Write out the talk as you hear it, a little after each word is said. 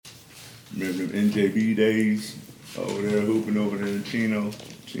Remember them NJB days over there hooping over there in Chino?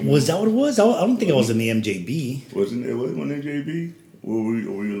 Was that what it was? I don't think I was in the MJB. Wasn't it? Wasn't NJB? Or were you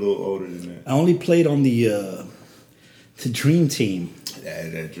a little older than that? I only played on the Dream Team.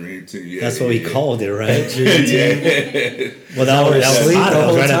 That Dream Team. Yeah, that's what we called it, right? Dream Team. Well, that was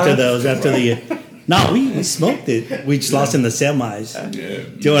right after the. Was after the. No, we smoked it. We just lost in the semis. Yeah.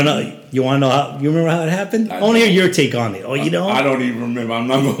 Do you want to know how? You remember how it happened? I want to hear your take on it. Oh, you know? I don't even remember. I'm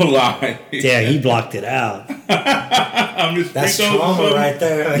not gonna lie. Yeah, he blocked it out. I'm just That's trauma right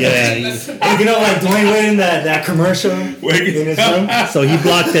there. Yeah. You know, like Dwayne Wade in that commercial in his room. So he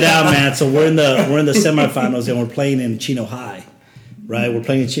blocked it out, man. So we're in the semifinals and we're playing in Chino High, right? We're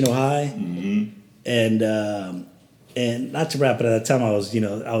playing in Chino High, and not to wrap it, at that time I was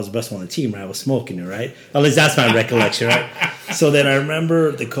the best one on the team, right? I was smoking it, right? At least that's my recollection, right? So then I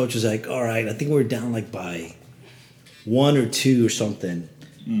remember the coach was like, all right, I think we're down like by 1 or 2 or something.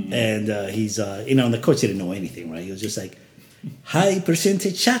 And he's, and the coach didn't know anything, right? He was just like, high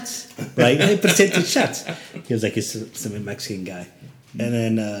percentage shots, right? High percentage shots. He was like some Mexican guy. And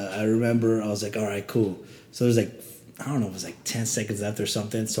then I remember I was like, all right, cool. So it was like, I don't know, it was like 10 seconds left or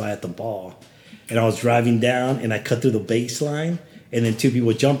something. So I had the ball. And I was driving down, and I cut through the baseline, and then 2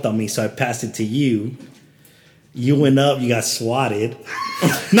 people jumped on me, so I passed it to you. You went up, you got swatted.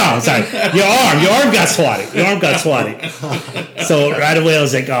 No, sorry, your arm got swatted. So right away I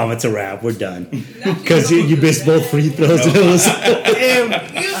was like, oh, it's a wrap, we're done. Because you missed both free throws. And it was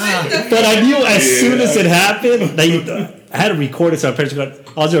but I knew as soon as it happened, I had to record it, so I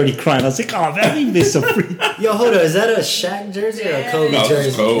was already crying. I was like, oh, man, we missed a free. Yo, hold on. Is that a Shaq jersey or a Kobe jersey?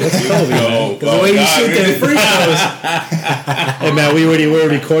 It's Kobe. Because the way you shoot them free throws. Hey, man, we were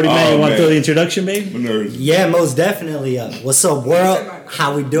recording, man. You want to throw the introduction, babe? Yeah, most definitely. What's up, world?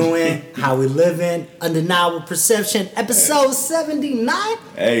 How we doing? How we living? Undeniable Perception, episode 79.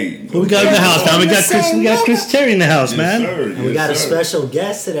 Hey. Who we got in the house, man? We got Chris Terry in the house, man. And we got a special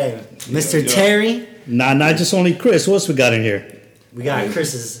guest today, Mr. Terry. Not just only Chris. What else we got in here? We got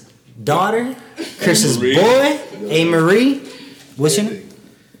Chris's daughter, Chris's boy, A. Marie. What's your name?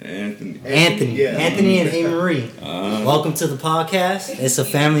 Anthony. Yeah. Anthony and A. Marie. Welcome to the podcast. It's a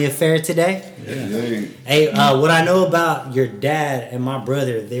family affair today. Yeah. Hey, what I know about your dad and my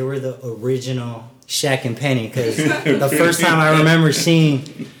brother, they were the original Shaq and Penny. Because the first time I remember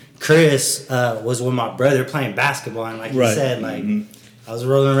seeing Chris was with my brother playing basketball. And like you said, like I was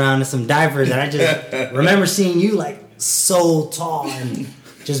rolling around in some diapers. And I just remember seeing you like so tall and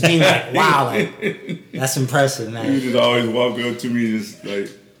just being like, wow, like that's impressive, man. You just always walk up to me just like,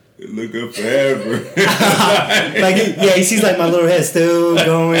 look up forever. He sees like my little head still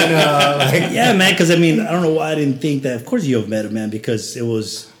going. Yeah, man, because I don't know why I didn't think that. Of course you have met him, man, because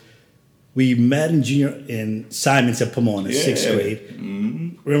we met in junior in Simons at Pomona, 6th grade.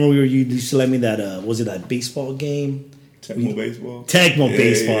 Mm-hmm. Remember you used to let me that, was it that baseball game? Tecmo baseball.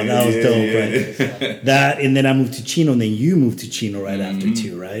 That was dope, right? That, and then I moved to Chino, and then you moved to Chino right after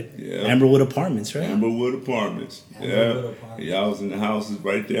too, right? Yeah. Amberwood Apartments, right? Amberwood Apartments. Yeah, I was in the houses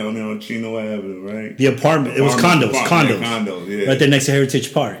right down there on Chino Avenue, right? The apartment. It was condos. Condos, yeah. Right there next to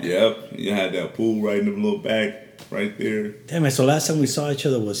Heritage Park. Yep. You had that pool right in the little back. Right there. Damn it! So last time we saw each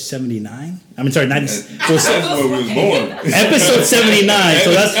other was 79. I mean, sorry, 90. That's where we was born. Episode 79.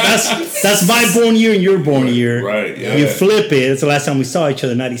 So that's my born year and your born year. Right. Yeah. You flip it. That's the last time we saw each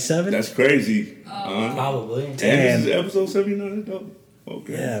other. 97. That's crazy. Probably. Damn. This is episode 79. Dope.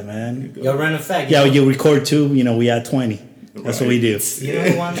 Okay. Yeah, man. Yo, random fact. Yeah, you record too. We had 20. That's what we do. You know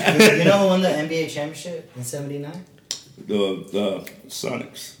who won the NBA championship in 79? The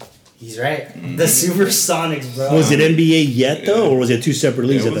Sonics. He's right. The Supersonics, bro. Was it NBA yet, though, or was it 2 separate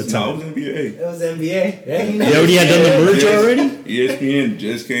leagues at that time? No, it was NBA. It was NBA. Yeah, they already had done the merger already? ESPN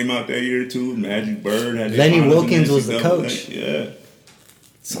just came out that year, too. Magic Bird had Lenny Wilkins was the coach. Yeah.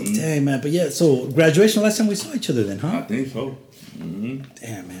 So, dang, man. But, yeah, so graduation, last time we saw each other then, huh? I think so. Mm-hmm.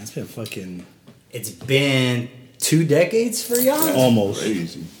 Damn, man. It's been fucking... It's been 2 decades for y'all? Almost.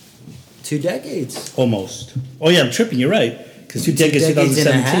 Crazy. 2 decades. Almost. Oh, yeah, I'm tripping. You're right. Because 2 decades,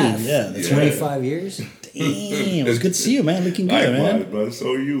 2017. Yeah, that's 25 years. Damn, it was good to see you, man. Looking good, man. Brother.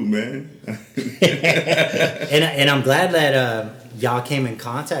 So you, man. and I'm glad that y'all came in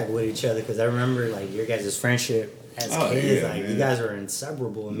contact with each other because I remember like your guys' friendship as kids. Like you guys were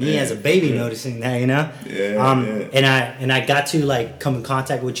inseparable. And me as a baby noticing that, And I got to like come in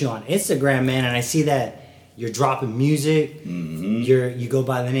contact with you on Instagram, man. And I see that you're dropping music. Mm-hmm. You go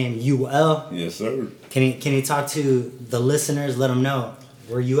by the name UL. Yes, sir. Can you talk to the listeners? Let them know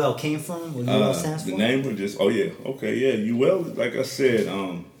where UL came from. What UL stands for. The name was just UL. Like I said,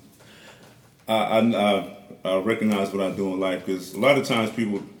 I recognize what I do in life because a lot of times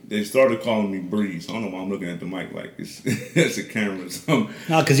people they started calling me Breeze. I don't know why I'm looking at the mic like it's it's a camera or something.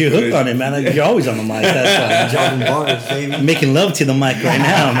 No, because you're hooked on it, man. Like, you're always on the mic. That's Dropping bars, baby. I'm making love to the mic right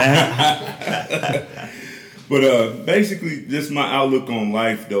now, man. But basically, just my outlook on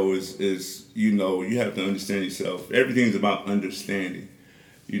life, though, is you know, you have to understand yourself. Everything's about understanding.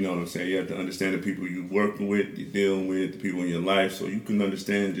 You know what I'm saying? You have to understand the people you're working with, you're dealing with, the people in your life, so you can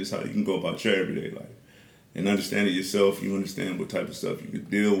understand just how you can go about your everyday life. And understanding yourself, you understand what type of stuff you can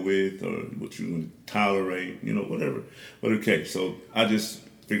deal with or what you can tolerate, you know, whatever. But okay, so I just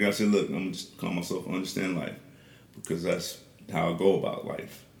figured, I said, look, I'm going to just call myself Understand Life because that's how I go about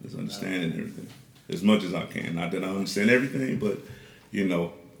life, is understanding everything as much as I can. Not that I understand everything, but, you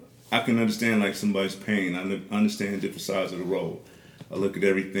know, I can understand like somebody's pain. I understand different sides of the road. I look at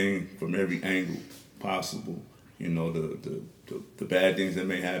everything from every angle possible. You know, the bad things that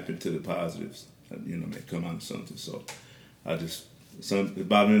may happen to the positives, you know, may come out of something. So it's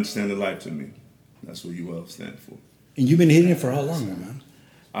about understanding life to me. That's what UL stands for. And you've been hitting it for how long, man?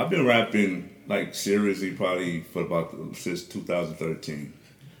 I've been rapping like seriously probably for about since 2013.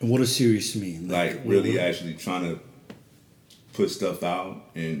 And what does serious mean? Like really actually trying to put stuff out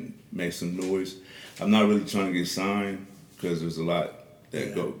and make some noise. I'm not really trying to get signed because there's a lot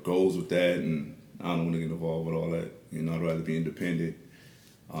that goes with that, and I don't want to get involved with all that. You know, I'd rather be independent.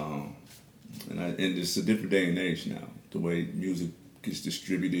 And it's a different day and age now. The way music gets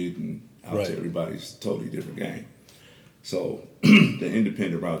distributed and out to everybody's a totally different game. So the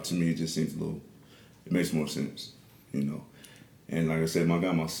independent route to me just seems it makes more sense, you know. And like I said, I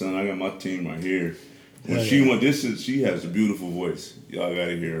got my son, I got my team right here. When she has a beautiful voice. Y'all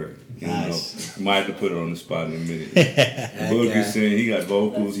gotta hear her. You know, might have to put her on the spot in a minute. Boogie saying he got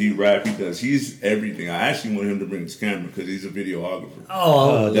vocals, he rap, he's everything. I actually want him to bring his camera because he's a videographer.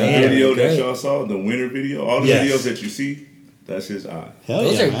 Oh, that video that y'all saw, the winter video, all the videos that you see, that's his eye.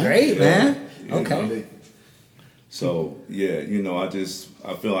 Those are great, man. Okay. Know? So you know, I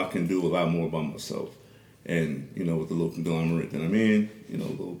feel I can do a lot more by myself. And, you know, with the little conglomerate that I'm in, you know,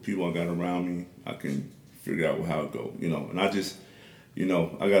 little people I got around me, I can figure out how it go, you know. And I just, you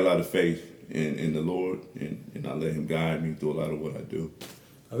know, I got a lot of faith in the Lord, and I let him guide me through a lot of what I do.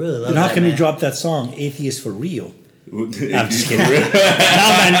 I really love that. And how can you drop that song, Atheist for Real? I'm just kidding. No,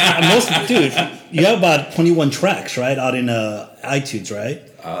 man, dude, you have about 21 tracks, right, out in iTunes, right?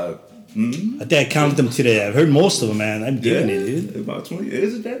 I think I counted them today. I've heard most of them, man. I'm digging it, dude. About 20.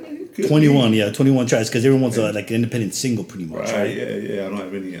 Is it that many? 21, 21 tracks, because everyone's like an independent single pretty much, right? Yeah. I don't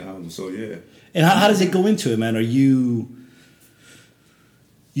have any albums, so yeah. And how does it go into it, man? Are you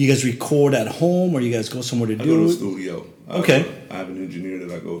guys record at home, or you guys go somewhere to do it? I go to the studio. Okay. I have an engineer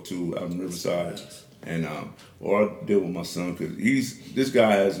that I go to out in Riverside, and or I deal with my son because this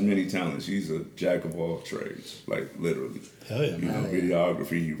guy has many talents. He's a jack of all trades, like literally. Hell yeah, you know,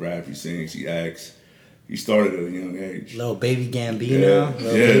 videography, he raps, he sings, he acts. He started at a young age. Little baby Gambino,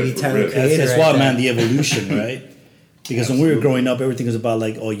 baby Tyler Creator. That's why, man, the evolution, right? Because when we were growing up, everything was about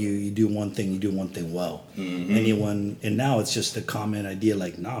like, oh, you do one thing, you do one thing well. Mm-hmm. And now it's just a common idea,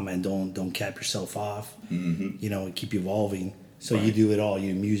 like, nah, man, don't cap yourself off. Mm-hmm. You know, and keep evolving. So you do it all.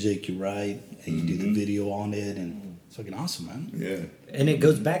 You do music, you write, and you do the video on it, and it's fucking awesome, man. Yeah. And it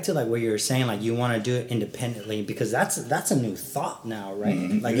goes back to like what you were saying, like you want to do it independently because that's a new thought now, right?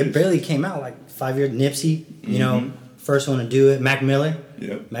 Mm-hmm. Like it barely came out like 5 years. Nipsey, you know, first one to do it. Mac Miller,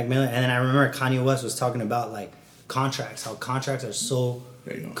 Mac Miller, and then I remember Kanye West was talking about like contracts, how contracts are so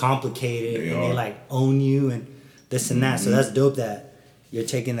complicated and they like own you and this and that. So that's dope that you're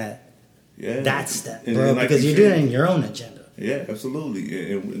taking that step, bro, and like because you're doing it in your own agenda. Yeah,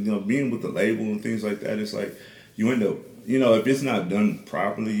 absolutely. And you know, being with the label and things like that, it's like you end up. You know, if it's not done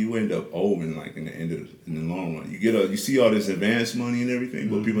properly, you end up owing like in the long run. You see all this advance money and everything,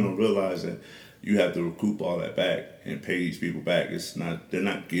 but people don't realize that you have to recoup all that back and pay these people back. They're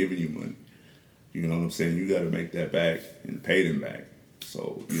not giving you money. You know what I'm saying? You got to make that back and pay them back.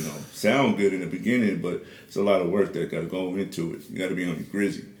 So, you know, sound good in the beginning, but it's a lot of work that got to go into it. You got to be on your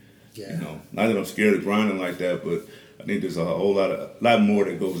grizzy. Yeah. You know, not that I'm scared of grinding like that, but I think there's a whole lot more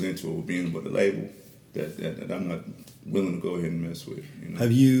that goes into it with being with a label that I'm not willing to go ahead and mess with. You know?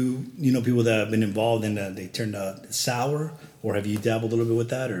 Have you people that have been involved in that they turned out sour, or have you dabbled a little bit with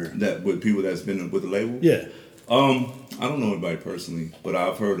that, or that with people that's been with the label? Yeah. I don't know anybody personally, but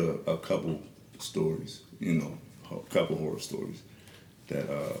I've heard a couple stories. You know, a couple horror stories that.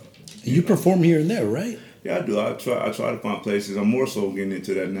 You perform here and there, right? Yeah, I do. I try to find places. I'm more so getting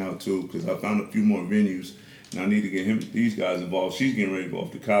into that now too because I found a few more venues, and I need to get these guys involved. She's getting ready to go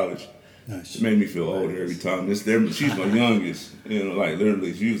off to college. Nice. It made me feel older every time. She's my youngest. You know, like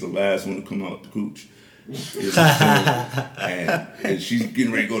literally, she was the last one to come out the cooch. You know what I'm saying? And she's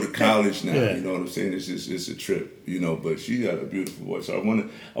getting ready to go to college now. Yeah. You know what I'm saying? It's a trip. You know, but she got a beautiful voice. So I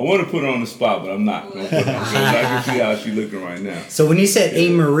want to put her on the spot, but I'm not gonna put her on the spot. I can see how she's looking right now. So when you said A.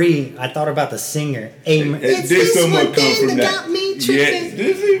 Marie, I thought about the singer. A. Marie. It's this one come from that.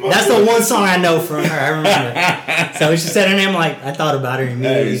 Yeah, that's the one song I know from her. I remember. So when she said her name, like I thought about her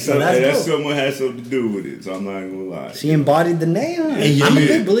immediately. So that's dope. Someone has something to do with it. So I'm not gonna lie. She embodied the name. And I'm a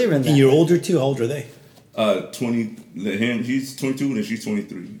big believer in that. And you're older too. How old are they? 20. He's 22 and she's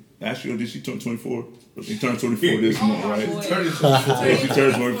 23. Actually, did she turn 24? She turned 24 this month, right? She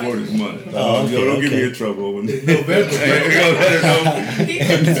turned 24 this month. Don't get me in trouble.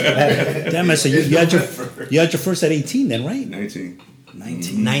 Damn it! So you had your first at 18 then, right? 19.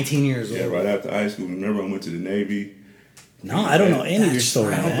 19 years old. Yeah, right after high school. Remember, I went to the Navy. No, I don't know any of your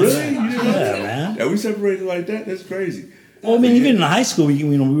story, man. Really? Yeah, man. Yeah, we separated like that. That's crazy. Well, I mean, even in high school, we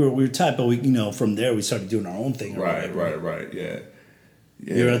were tight, but from there we started doing our own thing. Right. Yeah.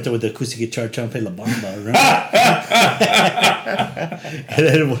 You were out there with the acoustic guitar trying to play La Bamba, remember? And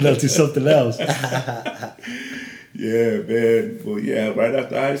then it went out to something else. Yeah, man. Well, yeah, right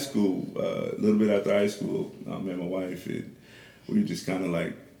after high school, a little bit after high school, I met my wife, and we just kind of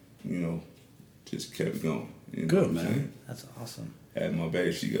like, just kept going. You know Good, man. That's awesome. Had my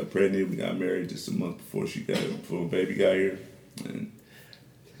baby, she got pregnant, we got married just a month before baby got here, and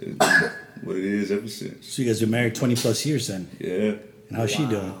it's been what it is ever since. So you guys been married 20 plus years then? Yeah. And how's she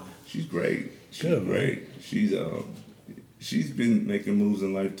doing? She's great. She's Good, great. She's been making moves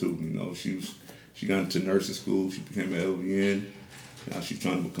in life too. She got into nursing school. She became an LVN. Now she's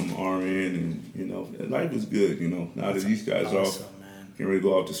trying to become an RN, and life is good. Now that these guys are getting ready to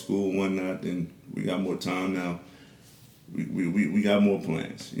go off to school and whatnot, then we got more time now. We got more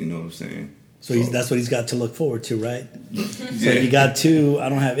plans. You know what I'm saying? So that's what he's got to look forward to, right? So you got two. I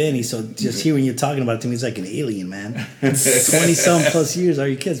don't have any. So just hearing you talking about it to me, it's like an alien, man. 20-some plus years. Are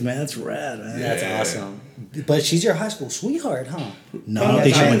you kids, man? That's rad, man. Yeah. That's awesome. But she's your high school sweetheart, huh? No, I don't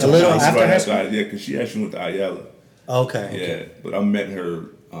think she went to a little high after high school. Yeah, because she actually went to Ayala. Okay. Yeah, but I met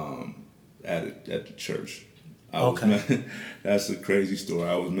her at the church. That's a crazy story.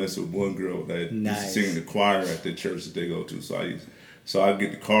 I was messing with one girl that used to sing in the choir at the church that they go to. So I get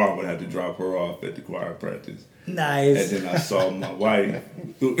the car, but I had to drop her off at the choir practice. Nice. And then I saw my wife,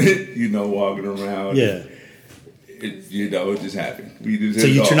 walking around. Yeah. It just happened. So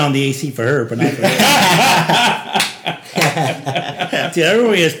you turn on the AC for her, but not for her. Dude,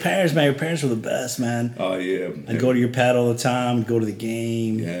 everybody has parents, man. Your parents were the best, man. Oh, yeah. I'd go to your pad all the time, go to the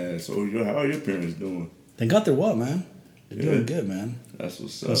game. Yeah, so how are your parents doing? They got their what, man? They're doing good, man. That's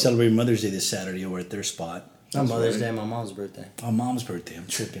what's We'll up. celebrate Mother's Day this Saturday over at their spot. Not Mother's Day, my mom's birthday. Oh, Mom's birthday. I'm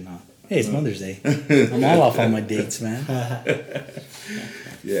tripping on. Hey, it's Mother's Day. I'm all off on my dates, man.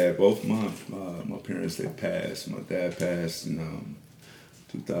 Yeah, both my parents, they passed. My dad passed in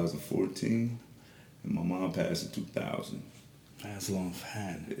 2014, and my mom passed in 2000. That's a long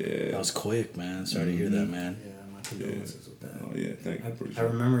time. Yeah. That was quick, man. Sorry to hear that, man. Yeah, my condolences with that. Oh, yeah, thank you. I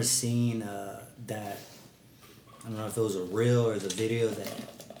remember seeing that, I don't know if it was a reel or the video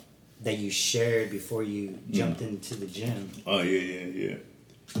that you shared before you jumped into the gym. Oh, yeah.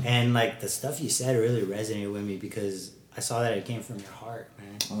 And like the stuff you said really resonated with me because I saw that it came from your heart,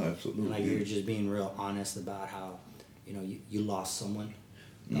 man. Oh, absolutely. And like you were just being real honest about how, you lost someone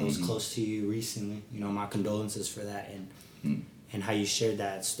that was close to you recently. My condolences for that and how you shared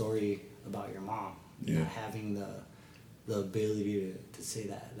that story about your mom. Yeah. Having the ability to say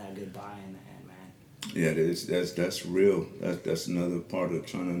that goodbye in the end, man. Yeah, that's real. That's another part of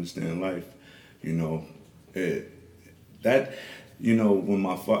trying to understand life. When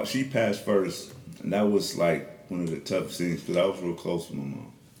my father, she passed first, and that was like one of the toughest things because I was real close with my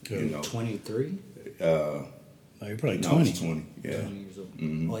mom. 23? Oh, you're probably 20. I was 20, yeah. 20 years old.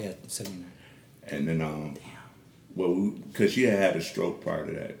 Mm-hmm. Oh, yeah, 79. And then, Damn. well, because she had a stroke prior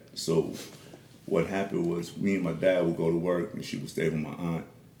to that. So what happened was me and my dad would go to work, and she would stay with my aunt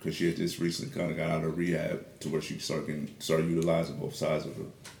because she had just recently kind of got out of rehab to where she started utilizing both sides of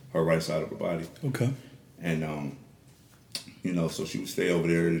her right side of her body. Okay. And, so she would stay over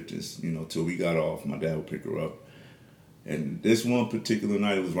there just, till we got off. My dad would pick her up. And this one particular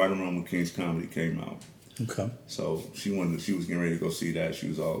night, it was right around when King's Comedy came out. Okay. So she was getting ready to go see that. She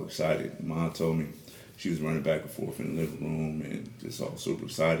was all excited. My aunt told me she was running back and forth in the living room and just all super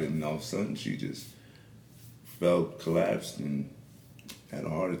excited. And all of a sudden, she just collapsed and had a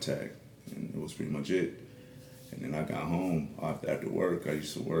heart attack. And it was pretty much it. And then I got home after work. I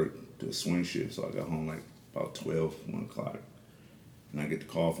used to work the swing shift, so I got home like about 12, 1 o'clock. And I get the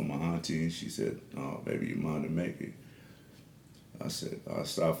call from my auntie, and she said, "Oh, baby, your mom didn't make it." I said, I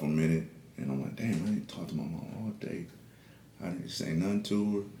stopped for a minute, And I'm like, damn, I didn't talk to my mom all day. I didn't say nothing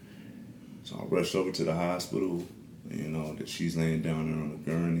to her. So I rushed over to the hospital, you know, that she's laying down there on a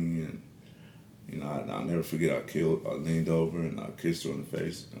gurney. And, you know, I'll never forget, I leaned over and I kissed her on the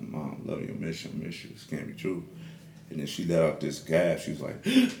face. And, Mom, love you, I miss you, This can't be true. And then she let out this gasp. She was like,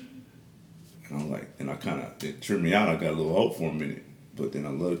 and I'm like, and it tripped me out. I got a little hope for a minute. But then I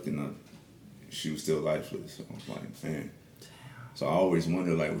looked and she was still lifeless. So I was like, man. So I always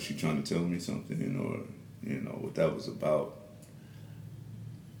wondered, like, was she trying to tell me something, or, you know, what that was about.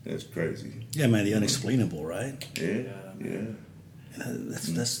 That's crazy. Yeah, man, the unexplainable, right? Yeah.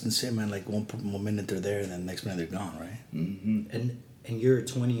 That's insane, man. Like one minute they're there, and then the next minute they're gone, right? Mm-hmm. And you're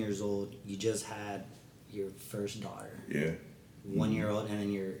 20 years old. You just had your first daughter. Yeah. 1 year old, and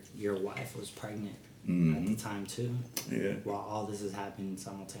then your wife was pregnant at the time too. Yeah. While all this is happening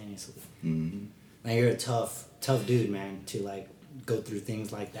simultaneously. Mm-hmm. Man, you're a tough dude, man, to like go through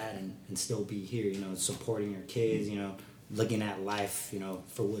things like that and still be here, you know, supporting your kids, you know, looking at life, you know,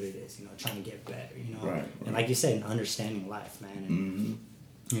 for what it is, you know, trying to get better, you know. Right. And like you said, understanding life, man. And,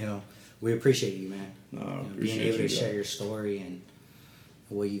 you know, we appreciate you, man. No, you know, appreciate being able to you, share your story and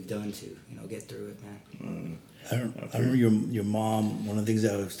what you've done to, you know, get through it, man. I remember your mom, one of the things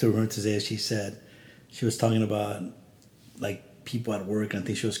that I still remember today is she was talking about, like, people at work, and I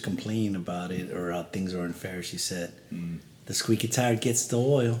think she was complaining about it or how things are unfair. She said, the squeaky tire gets the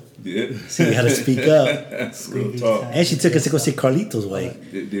oil. Yeah. So you had to speak up. Real talk. And she took us to go see Carlitos Way.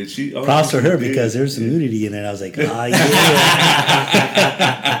 Did she? Oh, Props for her because did. there's some nudity in there. I was like, yeah.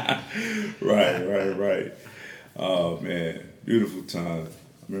 Right. Oh, man. Beautiful time.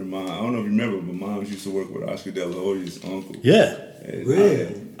 I remember I don't know if you remember, but Mom used to work with Oscar De La Hoya's uncle. Yeah. And,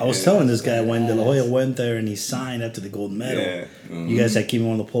 Really? I was telling this guy when De La Hoya went there and he signed after the gold medal. Yeah. You guys had came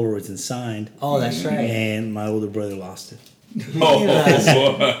on the Polaroids and signed. Oh, that's right. And my older brother lost it. Oh,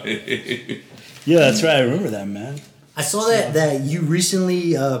 boy. Yeah, that's right. I remember that, man. I saw that you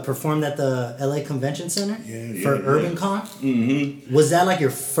recently performed at the LA Convention Center for Urban Con. Mm-hmm. Was that like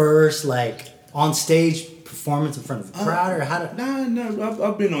your first like on stage performance in front of a crowd, or how did? No.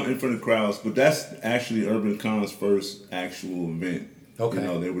 I've been in front of crowds, but that's actually Urban Con's first actual event. Okay. You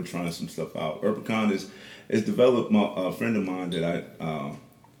know, they were trying some stuff out. Urban Con is developed. A friend of mine that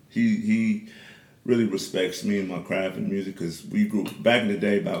he really respects me and my craft and music, because we grew back in the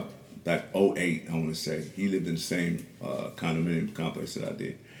day about 08, I want to say. He lived in the same condominium complex that I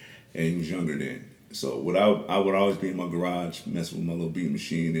did, and he was younger then. So I would always be in my garage messing with my little beat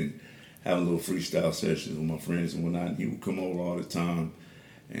machine and having little freestyle sessions with my friends and whatnot. He would come over all the time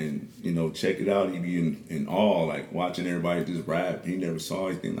and, you know, check it out. He'd be in awe, like watching everybody just rap. He never saw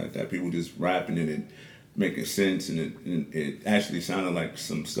anything like that. People just rapping it and making sense, and it actually sounded like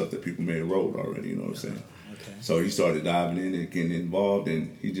some stuff that people may have wrote already, you know what I'm saying? Okay. So he started diving in and getting involved,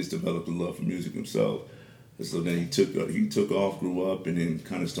 and he just developed a love for music himself. And so then he took off, grew up, and then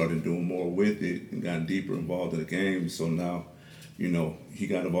kind of started doing more with it and got deeper involved in the game. So now, you know, he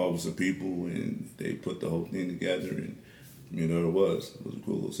got involved with some people, and they put the whole thing together, and, you know, it was a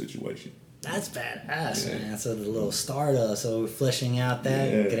cool little situation. That's badass, man. So the little Stardust, so we're fleshing out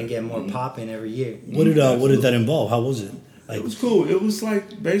that, gonna get more popping every year. What did that involve? How was it? Like, it was cool. It was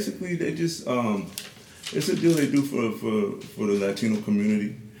like basically they just it's a deal they do for the Latino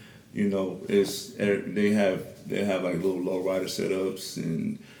community. You know, they have like little lowrider setups,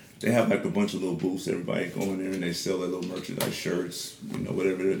 and they have like a bunch of little booths. Everybody go in there and they sell their little merchandise, shirts, you know,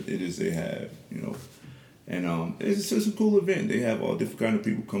 whatever it is they have, you know. And it's just a cool event. They have all different kind of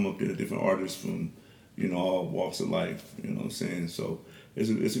people come up there, different artists from, you know, all walks of life. You know what I'm saying? So it's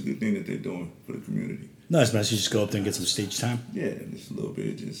a good thing that they're doing for the community. nice, man. So you just go up there and get some stage time. Yeah, just a little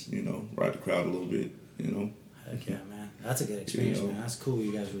bit, just, you know, ride the crowd a little bit, you know. Heck yeah, man. That's a good experience, You know. man. That's cool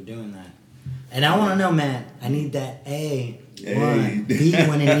you guys were doing that. And I want to know, man, I need that A1 beat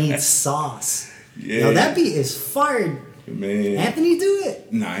when it needs sauce. Yeah. Yo, that beat is fired. Man. Anthony do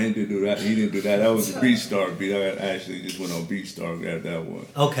it? Nah, he didn't do that. That was a Beatstar beat. I actually just went on Beatstar and got that one.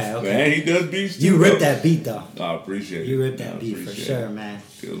 Okay. Man, he does beats too. You ripped that beat, though. I appreciate it. You ripped that beat for sure, it. man.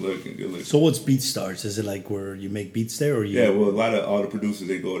 Good looking. So what's BeatStars? Is it like where you make beats there, or you? Yeah, well, a lot of all the producers,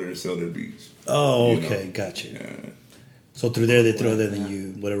 they go there and sell their beats. Oh, You okay, know. gotcha. Yeah. So through there they throw there, then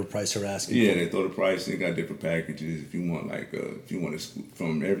you whatever price they're asking. Yeah, for. they throw the price. They got different packages. If you want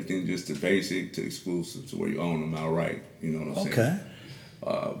from everything just to basic to exclusive to where you own them outright. You know what I'm saying?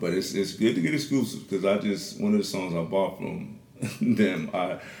 Okay. But it's good to get exclusive, because one of the songs I bought from them,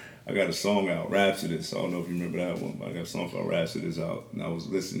 I got a song out, Rhapsodist. I don't know if you remember that one, but I got a song called Rhapsodist out, and I was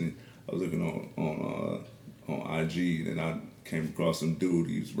looking on on IG, and I came across some dude.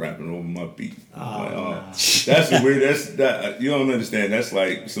 He was rapping over my beat. No. That's a weird. That you don't understand. That's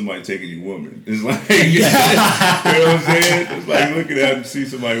like somebody taking your woman. It's like you know what I'm saying. It's like looking at and see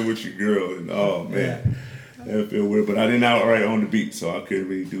somebody with your girl, and oh man. That feel weird, but I didn't outright own the beat, so I couldn't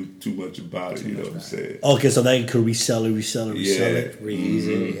really do too much about it. You know what I'm saying? Okay, so then you could resell it, Reuse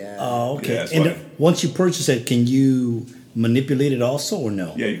it. Yeah. Oh, okay. Yeah, and right. once you purchase it, can you manipulate it also, or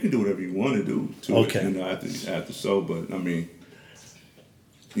no? Yeah, you can do whatever you want to do to it, you know, after so. But I mean,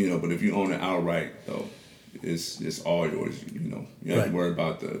 you know, but if you own it outright, though, it's all yours. You know, you don't have to worry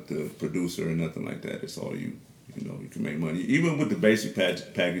about the producer or nothing like that. It's all you. You know, you can make money. Even with the basic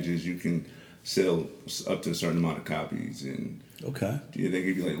packages, you can sell up to a certain amount of copies, and yeah, they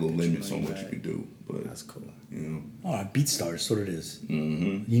give you like little limits on what you can do. But that's cool. You know, all right, BeatStars, that's what it is.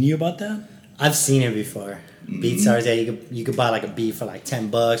 You knew about that? I've seen it before. BeatStars, yeah, you could buy like a beat for like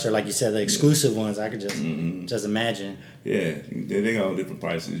 $10, or like you said, the exclusive ones. I could just imagine. Yeah, they got all different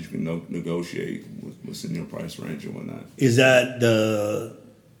prices. You can negotiate what's in your price range and whatnot. Is that the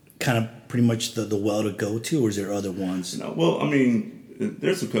kind of pretty much the well to go to, or is there other ones? No, well, I mean,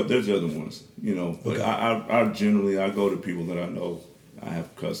 there's other ones, you know. But I generally go to people that I know. I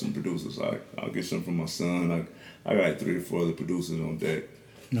have custom producers. I'll get some from my son. I got like 3 or 4 other producers on deck.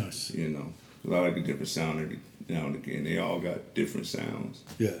 Nice. You know, 'cause I like a different sound every now and again. They all got different sounds.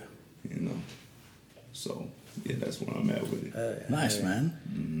 Yeah. You know, so yeah, that's where I'm at with it. Nice, man.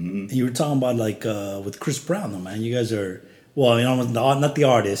 Mm-hmm. You were talking about like with Chris Brown, though, man. You guys are. Well, you know, not the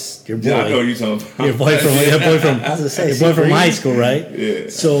artist. Your boy. Yeah, I know you talking about. Your boy from high school, right? Yeah.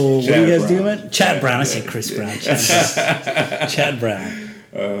 So what do you guys do, man? Chad Yeah. Brown. I said Chris Brown. Chad Brown.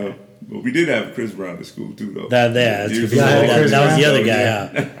 But we did have Chris Brown at school too, though. That was the other guy.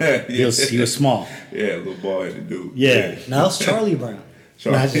 Yeah. He was small. Yeah, little boy had to do. Yeah. Now it's Charlie Brown.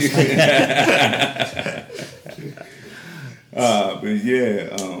 Charlie. But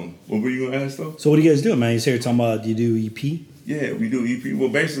yeah, what were you gonna ask though? So what do you guys do, man? You say you're talking about you do EP? Yeah, we do EP. Well,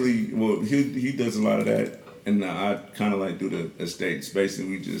 basically, he does a lot of that, and I kind of like do the estates.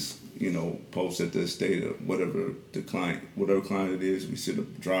 Basically, we just post at the estate of whatever client it is. We sit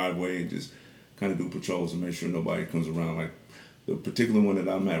up the driveway and just kind of do patrols and make sure nobody comes around. Like the particular one that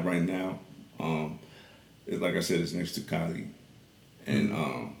I'm at right now, like I said, it's next to Cali, and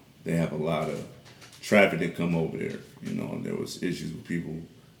they have a lot of traffic that come over there. You know, and there was issues with people,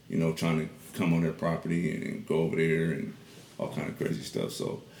 trying to come on their property and go over there and all kind of crazy stuff.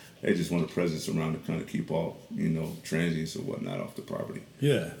 So they just want a presence around to kind of keep all, transients or whatnot off the property.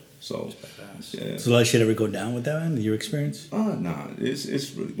 Yeah. So, yeah. So that shit ever go down with that, in your experience? Nah.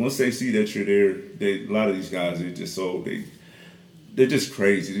 It's really, once they see that you're there, a lot of these guys, they're just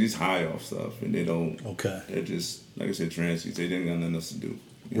crazy. They're just high off stuff, and they don't. Okay. They're just, like I said, transients. They didn't got nothing else to do.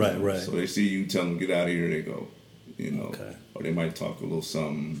 Right. So they see you, tell them get out of here, they go. Or they might talk a little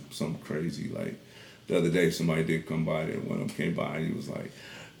something crazy. Like the other day, somebody did come by there. One of them came by, and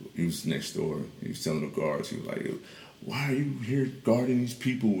he was next door. He was telling the guards, he was like, "Why are you here guarding these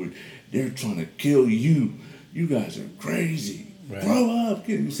people? They're trying to kill you. You guys are crazy. Right. Grow up."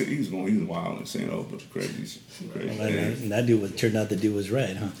 He was wild and saying a bunch of crazy things. And that dude turned out the dude was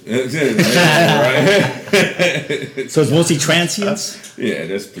right, huh? Right. So it's mostly transients? Yeah,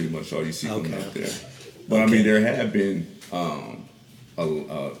 that's pretty much all you see coming out there. But I mean, there have been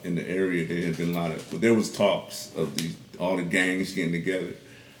in the area. There had been there was talks of all the gangs getting together,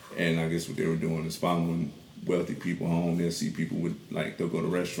 and I guess what they were doing is following wealthy people home. They'll see people they'll go to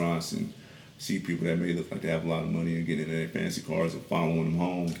restaurants and see people that may look like they have a lot of money and get in their fancy cars and following them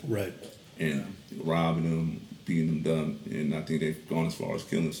home, right? And robbing them, beating them dumb, and I think they've gone as far as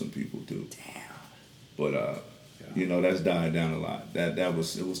killing some people too. Damn. But that's died down a lot. It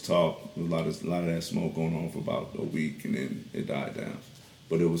was talk. A lot of that smoke going on for about a week, and then it died down.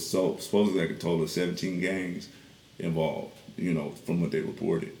 But it was supposedly like a total of 17 gangs involved. From what they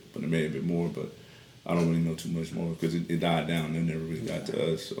reported, but it may have been more. But I don't really know too much more because it died down and never really got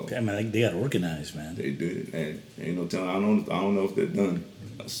to us. So damn, man, they got organized, man. They did, and ain't no telling. I don't know if they're done.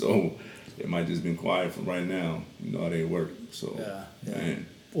 So it might just been quiet for right now. You know how they work. So man.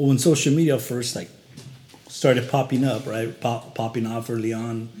 Well, when social media first started popping up, right? Popping off early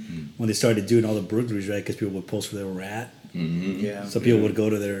on when they started doing all the burglaries, right? Because people would post where they were at. Mm-hmm. Yeah. So people would go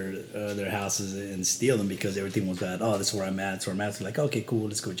to their houses and steal them because everything was bad. Oh, this is where I'm at. So they're like, okay, cool,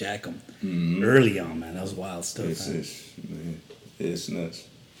 let's go jack them. Mm-hmm. Early on, man, that was wild stuff. It's nuts.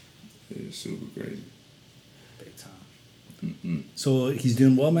 It's super crazy. Big time. Mm-hmm. So he's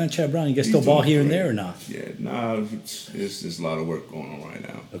doing well, man. Chad Brown, you guys still ball here and there or not? Yeah, it's a lot of work going on right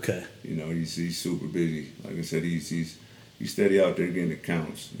now. Okay. He's super busy. Like I said, he's he's steady out there getting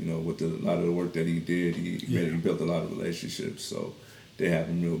accounts. You know, with a lot of the work that he did, he built a lot of relationships. So they have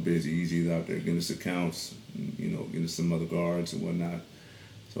him real busy. He's either out there getting us accounts, you know, getting some other guards and whatnot.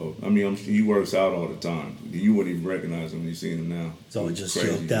 So, I mean, he works out all the time. You wouldn't even recognize him when you see him now. It's all just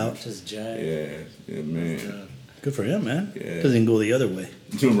yoked out. Just jacked. Yeah, man. Good for him, man. Yeah. Doesn't go the other way.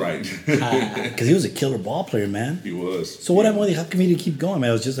 You're right. Because he was a killer ball player, man. He was. So what happened with him? How come he didn't keep going,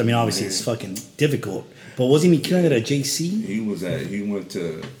 man? It was just, I mean, obviously it's fucking difficult. But wasn't he killing it at JC? He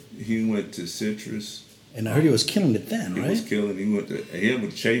went to Citrus. And I heard he was killing it then, right? He was killing. He went to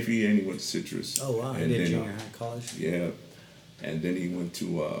Chafee and he went to Citrus. Oh wow, he did junior high college. Yeah, and then he went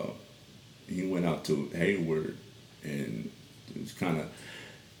out to Hayward, and it was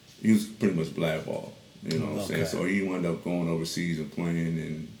he was pretty much blackballed. You know what I'm saying? So he wound up going overseas and playing,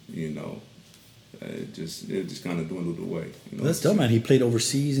 and you know, it just kind of dwindled away. You know, that's dope, man. He played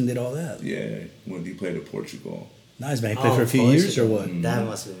overseas and did all that. Yeah, when he played at Portugal. Nice, man. He played for a few years or what? That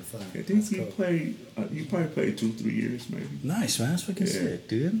must have been fun. I think he played. You probably played 2-3 years, maybe. Nice, man. That's fucking sick,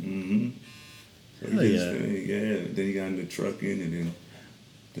 dude. Mm-hmm. So Hell yeah. Then he got into trucking, and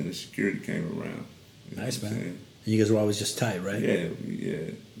then the security came around. Nice, man. And you guys were always just tight, right? Yeah.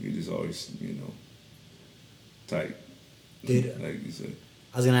 We just always, you know, tight. Dude, like you said.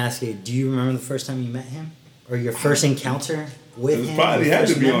 I was gonna ask you, do you remember the first time you met him, or your first encounter with him? It probably had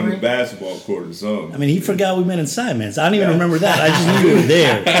to be on the basketball court or something. I mean, he forgot we met inside, man. So I don't even remember that. I just knew you were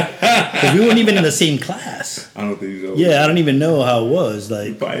there because we weren't even in the same class. I don't think so. Yeah, I don't even know how it was.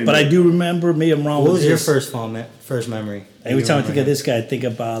 Like, but I do remember. Maybe I'm wrong. What with was your this. first memory? Every time I think of this guy, I think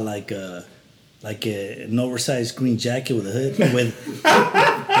about like an oversized green jacket with a hood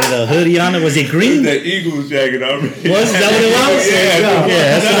with a hoodie on it. Was it green? The Eagles jacket. I remember. Was that what it was?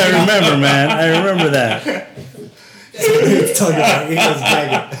 Yeah, that's what I remember, man. I remember that. Talking about Eagles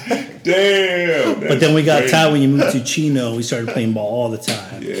jacket. Damn. But then we got tired when you moved to Chino. We started playing ball all the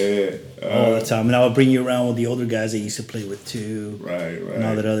time. Yeah. All the time. And I would bring you around with the older guys I used to play with too. Right. And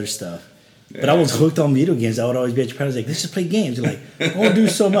all that other stuff. Yeah. But I was hooked on video games. I would always be at your parents like, let's just play games. You're like, I want to do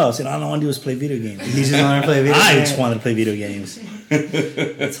something else. And all I want to do is play video games. You just want to play video games? I just wanted to play video games.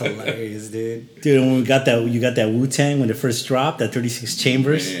 That's hilarious, dude. Dude, when you got that Wu-Tang when it first dropped, that 36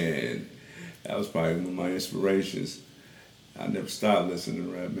 Chambers. Man, that was probably one of my inspirations. I never stopped listening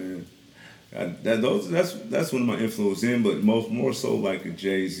to rap, man. That's one of my influences but more so like a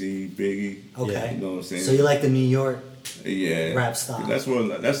Jay-Z, Biggie. Okay. You know what I'm saying? So you like the New York rap style? That's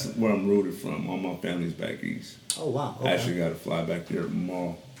where I'm rooted from. All my family's back east. Oh wow. Okay. I actually got to fly back there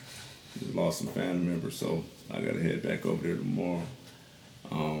tomorrow. Just lost some family members, so I got to head back over there tomorrow.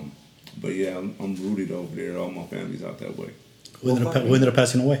 But yeah, I'm rooted over there. All my family's out that way. When ended up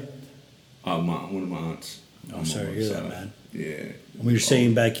passing away? One of my aunts. I'm sorry to hear that, man. Yeah. When you're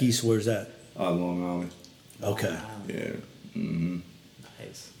saying back east, where's that? Long Island. Okay. Yeah. Mm-hmm.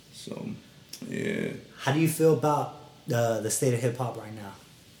 Nice. So, yeah. How do you feel about the state of hip hop right now?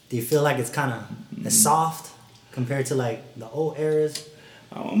 Do you feel like it's kind of soft compared to like the old eras?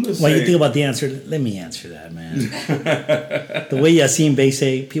 When you think about the answer, let me answer that, man. The way Yassine Bey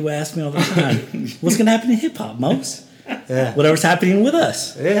say, people ask me all the time, what's going to happen in hip hop, Mos? Yeah. Whatever's happening with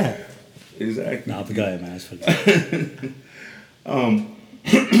us. Yeah. Exactly. No, but go ahead, man.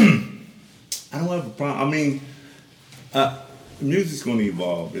 I don't have a problem. I mean, music's going to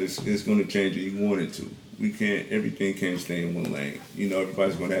evolve. It's going to change if you want it to. Everything can't stay in one lane. You know,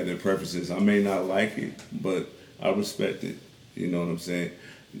 everybody's going to have their preferences. I may not like it, but I respect it. You know what I'm saying?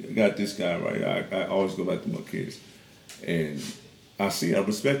 I got this guy, right? I always go back to my kids. And I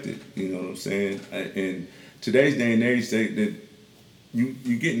respect it. You know what I'm saying? And today's day and age, that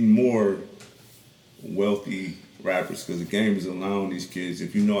you're getting more wealthy rappers because the game is allowing these kids,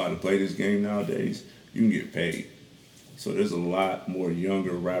 if you know how to play this game nowadays, you can get paid. So there's a lot more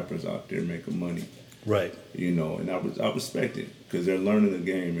younger rappers out there making money. Right. You know, and I respect it because they're learning the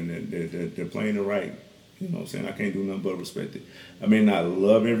game and they're playing it right. You know what I'm saying? I can't do nothing but respect it. I may not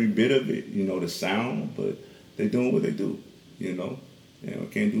love every bit of it, you know, the sound, but they're doing what they do, you know. I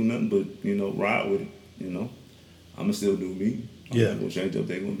can't do nothing but, you know, ride with it, you know. I'm going to still do me. I'm not going to change up.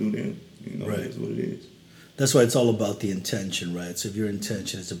 They're going to do them. You know, That's what it is. That's why it's all about the intention, right? So if your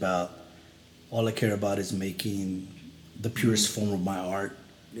intention is about, all I care about is making the purest form of my art,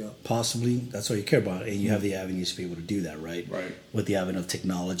 possibly, that's all you care about. And you have the avenues to be able to do that, right? Right. With the advent of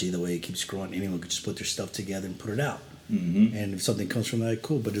technology, the way it keeps growing, anyone could just put their stuff together and put it out. Mm-hmm. And if something comes from that,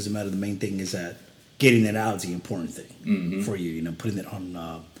 cool. But it doesn't matter. The main thing is that getting it out is the important thing for you. You know, putting it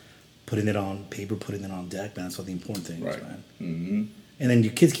on paper, putting it on deck, man. That's what the important thing is, man. Mm-hmm. And then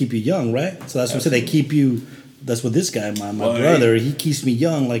your kids keep you young, right? So that's what I'm saying. They keep you. That's what this guy, my brother, he keeps me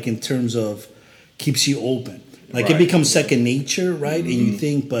young, like in terms of keeps you open. Like it becomes second nature, right? And you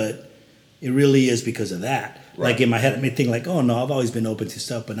think, but it really is because of that. Like in my head, I may think like, oh no, I've always been open to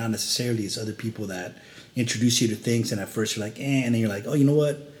stuff, but not necessarily. It's other people that introduce you to things, and at first you're like, and then you're like, oh, you know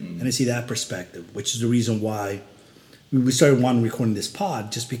what? And I see that perspective, which is the reason why we started wanting recording this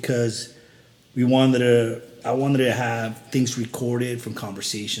pod, just because I wanted to have things recorded from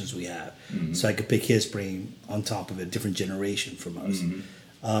conversations we have, so I could pick his brain on top of a different generation from us,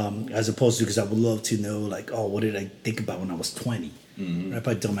 as opposed to, because I would love to know like, oh, what did I think about when I was 20? Right,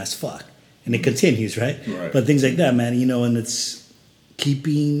 probably dumb as fuck, and it continues, right? But things like that, man, and it's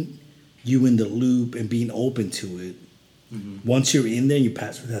keeping you in the loop and being open to it. Once you're in there, you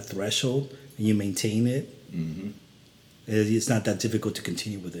pass through that threshold and you maintain it. It's not that difficult to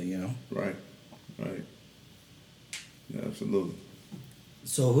continue with it, Right. Yeah, absolutely.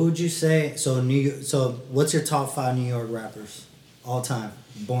 So who would you say? So what's your top 5 New York rappers all time?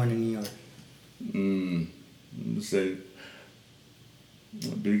 Born in New York. I'm gonna say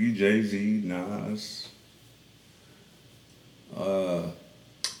Biggie, Jay-Z, Nas.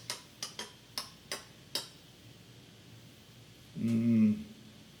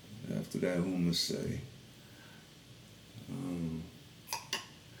 After that, who am I gonna say?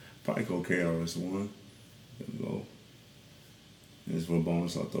 Probably go KRS-One. There we go. And just for a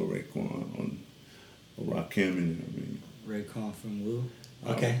bonus, I'll throw Raekwon on Rakim in there. Raekwon from Wu.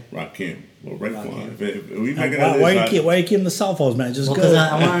 Okay. Rakim. Well, Raekwon. Why you keeping the softballs, man? Just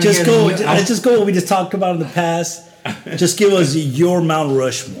go. Just go what we just talked about in the past. Just give us your Mount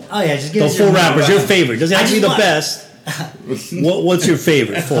Rushmore. Oh yeah, just give us the 4 rappers. Your favorite. Doesn't have to be the best. What's your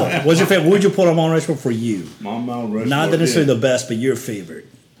favorite? 4. What's your favorite? What would you put on Mount Rushmore for you? My Mount Rushmore. Not necessarily the best, but your favorite.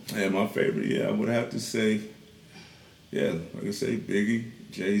 Yeah, my favorite. Yeah, I would have to say. Yeah, like I say, Biggie,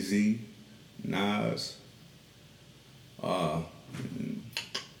 Jay-Z, Nas. And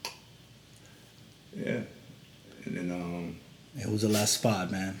then It was the last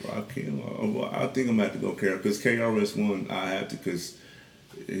spot, man. Rakim. I think I'm gonna have to go because KRS-One. I have to, because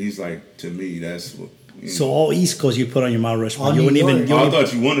he's like, to me, that's what. So all East Coast you put on your Mount Rushmore. I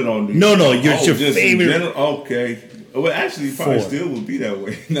thought you wanted on New York. No, your favorite. Okay. Well, actually, probably 4. Still would be that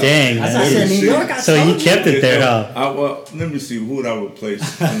way. No. Dang, man. New York, so you kept it there, huh? Well, let me see. Who would I replace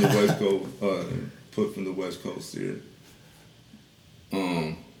from the West Coast? Put from the West Coast here.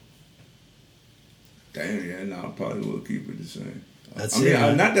 Damn, yeah, no, I probably will keep it the same.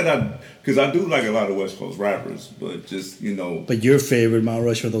 Not that because I do like a lot of West Coast rappers, but just But your favorite Mount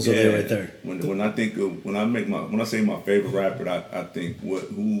Rushmore, those are there right there. When I say my favorite rapper, I think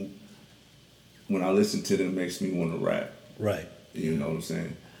when I listen to them, makes me want to rap. Right. You know what I'm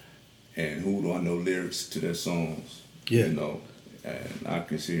saying? And who do I know lyrics to their songs? Yeah. And I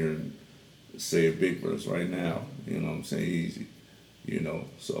can sit here and say a big verse right now. You know what I'm saying? Easy.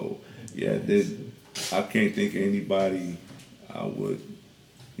 So yeah, I can't think of anybody I would,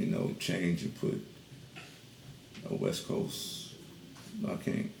 change and put a West Coast. I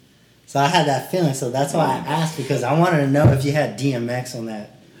can't. So I had that feeling, so that's why I asked, because I wanted to know if you had DMX on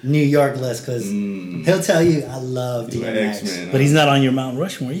that New York list, because he'll tell you I love DMX. But he's not on your Mount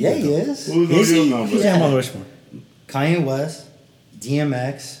Rushmore either. Yeah, he is. Who's on your Mount Rushmore? Who's on Mount Rushmore? Kanye West,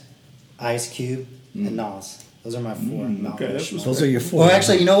 DMX, Ice Cube, and Nas. Those are my 4 Mount Rushmore. Those are your 4. Or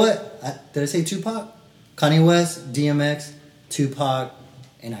actually, you know what? Did I say Tupac? Kanye West, DMX, Tupac,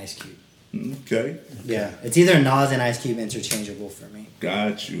 and Ice Cube. Okay. Yeah. It's either Nas and Ice Cube interchangeable for me.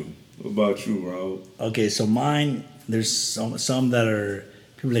 Got you. What about you, Raul? Okay, so mine, there's some that are,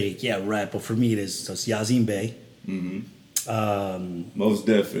 people are like, yeah, rap, but for me it's Yazin Bey. Most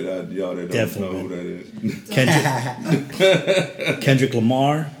definitely. Y'all that don't know who that is. Kendrick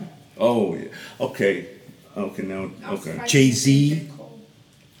Lamar. Oh, yeah. Okay, now, okay. Jay-Z.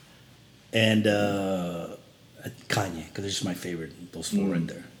 And Kanye, because they're just my favorite, those 4 right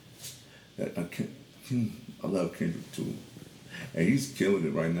there. I love Kendrick too. And he's killing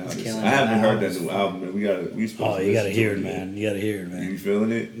it right now. I haven't heard that new album, man. You gotta hear it, man. You gotta hear it, man. You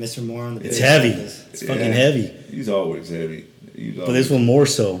feeling it? Mr. Moore on the It's heavy. It's fucking heavy. He's always heavy. But this one more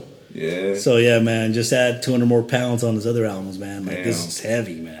so. Yeah. So yeah, man, just add 200 more pounds on his other albums, man. Like, this is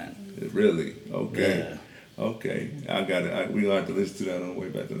heavy, man. Really? Okay. Yeah. Okay. I got it. We're gonna have to listen to that on the way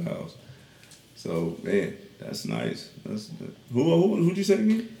back to the house. So, man, that's nice. Who'd you say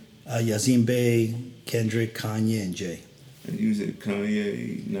again? Yazin Bey, Kendrick, Kanye, and Jay. And you said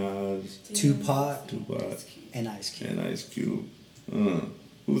Kanye, Nas, Tupac, and Ice Cube.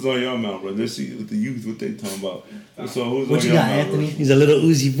 Who's on your Mount, bro? Let's see with the youth what they talking about. So who's what on you your got, Mount, Anthony? bro? He's a little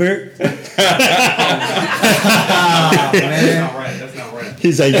Uzi Vert. That's not right.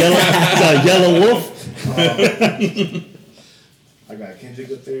 He's a yellow wolf. I got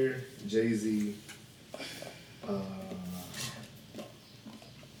Kendrick up there, Jay-Z,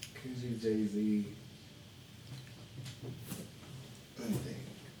 Kendrick, Jay-Z. Let me think.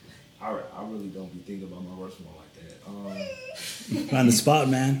 I really don't be thinking about my Rushmore like that. On the spot,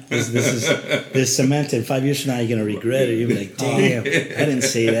 man. This cemented. 5 years from now, you're gonna regret it. You'll be like, damn, I didn't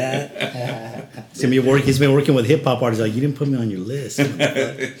say that. It's gonna be working. He's been working with hip hop artists. Like, you didn't put me on your list.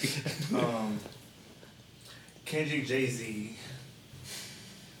 Kendrick, Jay-Z.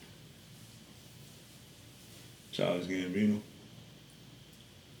 Charles Gambino.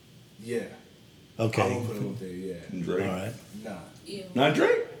 Yeah. I Okay. won't put him up there. Yeah. Drake. All right. Nah. Ew. Not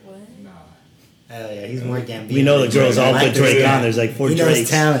Drake? What? Nah. Hell yeah, he's more Gambino. We know the girls all I put like Drake this guy. on. There's like 4 He knows Drakes.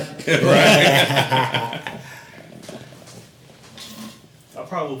 talent. I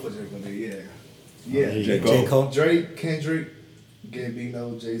probably will put Drake on there. Yeah. Yeah. J. J. Cole. Drake, Kendrick,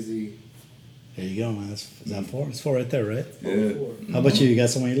 Gambino, Jay-Z. There you go, man. Is that 4? It's 4 right there, right? Yeah. How about you? You got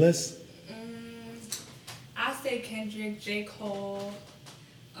someone on your list? I'll say Kendrick, J. Cole,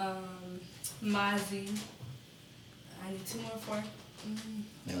 Mozzie. I need 2 more for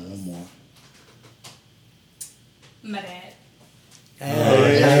Yeah, one more. my dad.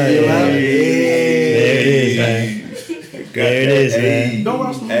 There it is, man. There it is, man. Don't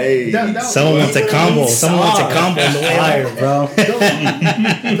rush Hey. Someone wants a combo. Someone wants a combo in the way. Fire, bro.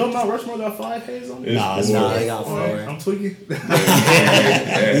 Don't Mount Rushmore got 5 Ks on it? Nah, it's No, not. they got 4. I'm tweaking.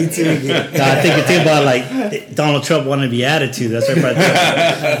 Me too. I think the thing about like Donald Trump wanting to be attitude. That's right.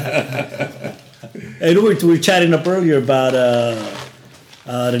 Hey, we were chatting up earlier about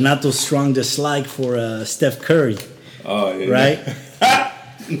Renato's strong dislike for Steph Curry, Oh, yeah. right?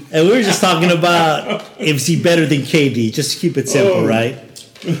 And we were just talking about is he better than KD? Just to keep it simple, right?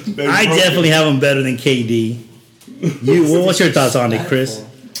 I definitely have him better than KD. What's your thoughts on it, Chris?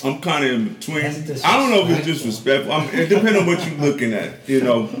 I'm kind of in between. That's I don't know if it's disrespectful. It depends on what you're looking at, you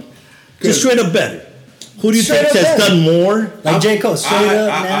know. Just straight up better. Who do you Straight think up has better. done more? Like J. Cole, straight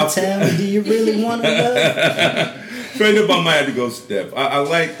up I- now, tell me, do you really want to love? Straight up, I might have to go Steph. I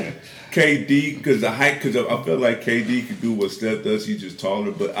like KD because I feel like KD could do what Steph does. He's just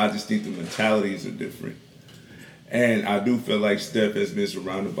taller, but I just think the mentalities are different. And I do feel like Steph has been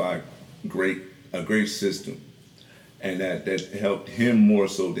surrounded by a great system, and that helped him more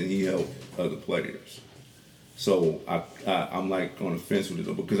so than he helped other players. So I'm like on the fence with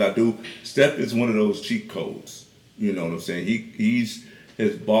it because Steph is one of those cheat codes. You know what I'm saying? He's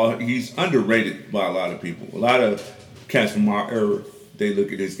underrated by a lot of people. A lot of cats from our era, they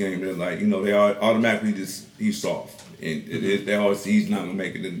look at his game and they're like, they are automatically just he's soft and they always he's not gonna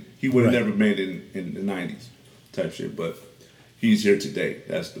make it. And he would have never made it in the '90s type shit, but he's here today.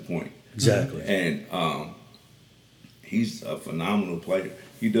 That's the point. Exactly. And he's a phenomenal player.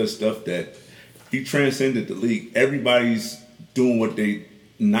 He does stuff that he transcended the league. Everybody's doing what they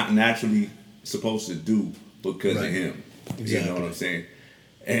not naturally supposed to do because of him. Exactly. You know what I'm saying?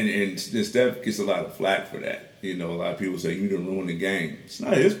 And Steph gets a lot of flack for that. A lot of people say you done ruined the game. It's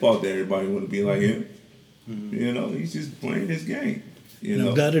not his fault that everybody want to be like him. Mm-hmm. He's just playing his game.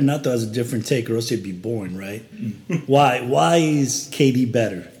 God or not, though, has a different take, or else it'd be boring, right? Why is KD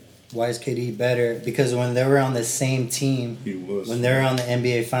better? Why is KD better? Because when they were on the same team, He was. when they were on the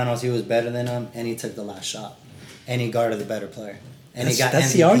NBA Finals, he was better than them, and he took the last shot, and he guarded the better player, and he got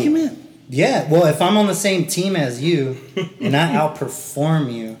That's MVP. the argument? Yeah. Well, if I'm on the same team as you, and I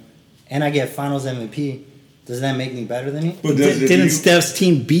outperform you, and I get Finals MVP, does that make me better than you? But Didn't Steph's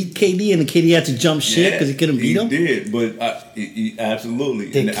team beat KD and KD had to jump ship because he couldn't beat him? He did, but he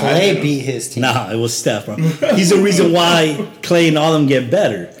absolutely. Did And Clay beat his team? Nah, it was Steph, bro. He's the reason why Clay and all them get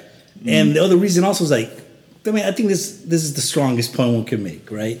better. And the other reason also is I think this is the strongest point one can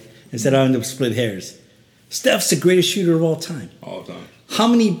make, right? Instead of having to split hairs. Steph's the greatest shooter of all time. all time. How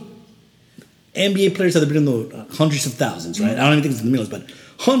many NBA players have there been in the hundreds of thousands, right? I don't even think it's in the millions, but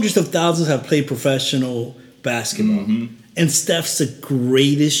hundreds of thousands have played professional basketball. And Steph's the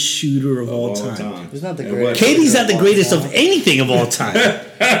greatest shooter of all time. He's not the And greatest. KD's not the greatest of anything of all time.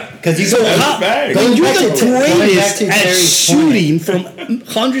 Because he's So That's how, fact. when you're the Going back greatest to at Terry's shooting from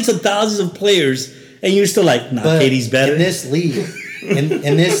hundreds of thousands of players, and you're still like, nah, But KD's better. in this league,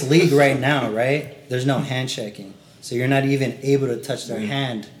 in this league right now, right? There's no handshaking, so you're not even able to touch their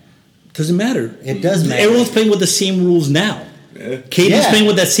hand. Doesn't matter. It does matter. Everyone's playing with the same rules now. Yeah. KD's Yeah. playing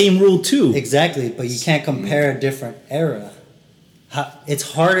with that same rule too. Exactly, but you can't compare a different era. It's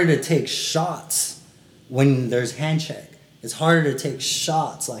harder to take shots when there's handshake. It's harder to take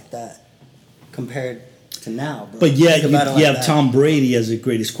shots like that compared to now. Bro. But yeah, Think about it like you have that. Tom Brady as the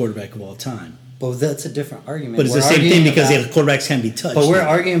greatest quarterback of all time. But that's a different argument. But it's We're the same thing arguing because about- the quarterbacks can't be touched. But we're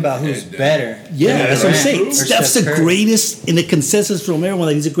arguing about who's Yeah, better. yeah, that's what I'm Durant saying. or Steph's Steph the Curry. greatest in the consensus from everyone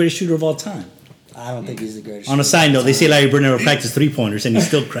that he's the greatest shooter of all time. I don't think he's the greatest. On a side note, they say Larry Bird never practiced 3-pointers, and he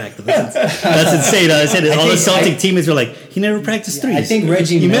still cracked them. That's insane. I said all the Celtic teammates were like, he never practiced threes. I think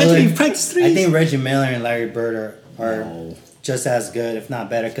Reggie Miller. Imagine he practiced threes. I think Reggie Miller and Larry Bird are just as good, if not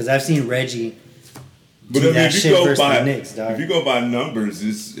better, because I've seen Reggie do that shit versus the Knicks, dog. If you go by numbers,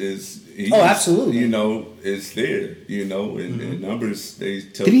 absolutely. You know, it's there. You know, and numbers they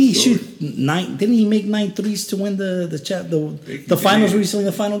tell. Didn't he the story. shoot 9? Didn't he make 9 threes to win the finals recently?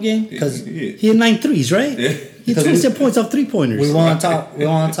 The final game because he had 9 threes, right? Yeah. He had 27 points off 3-pointers. We want to talk.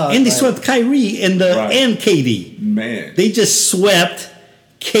 And they swept Kyrie and KD. Man, they just swept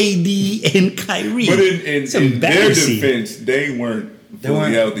KD and Kyrie. But in their defense, they weren't. They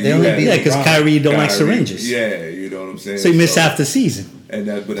only beat because Kyrie don't like syringes. Yeah, you know what I'm saying. So he missed half the season.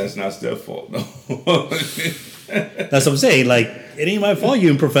 But that's not Steph's fault, no. That's what I'm saying. Like, it ain't my fault.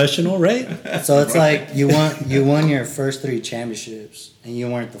 You're professional, right? So it's like you won your first 3 championships, and you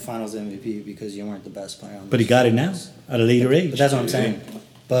weren't the Finals MVP because you weren't the best player on the But he got it now at a later age. But that's what I'm saying.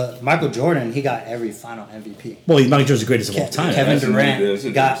 But Michael Jordan, he got every final MVP. Well, Michael Jordan's the greatest of all time. Kevin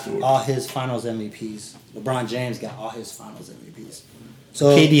Durant got all his Finals MVPs. LeBron James got all his Finals MVPs.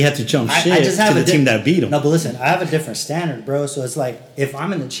 So KD had to jump ship to the team that beat him. No, but listen, I have a different standard, bro. So it's like, if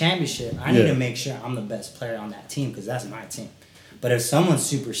I'm in the championship, I need to make sure I'm the best player on that team because that's my team. But if someone's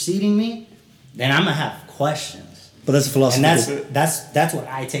superseding me, then I'm going to have questions. But that's a philosophy. And that's what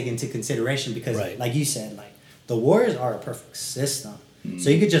I take into consideration because, like you said, like the Warriors are a perfect system. So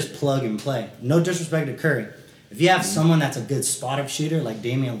you could just plug and play. No disrespect to Curry. If you have someone that's a good spot-up shooter like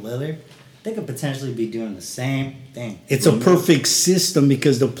Damian Lillard, they could potentially be doing the same thing. It's a perfect system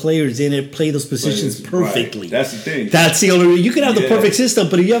because the players in it play those positions perfectly. Right. That's the thing. That's the only reason. You can have the perfect system,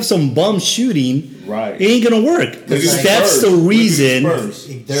 but if you have some bum shooting, it ain't going to work. Steph's the reason.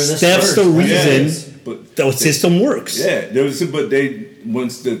 Steph's the reason the system works. Yeah, but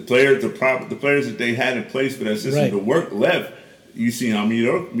once the players that they had in place for that system, the work left, you see how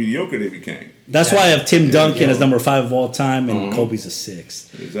mediocre they became. That's why I have Tim Duncan as number 5 of all time, and Kobe's a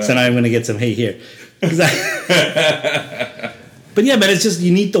 6th. Exactly. So now I'm going to get some hate here. But yeah, man, it's just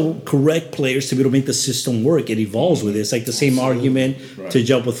you need the correct players to be able to make the system work. It evolves with it. It's like the same argument to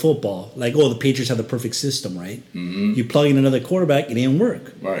jump with football. Like, the Patriots have the perfect system, right? Mm-hmm. You plug in another quarterback, it didn't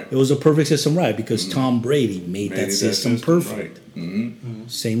work. Right. It was a perfect system, right? Because Tom Brady made that system perfect. Right. Mm-hmm.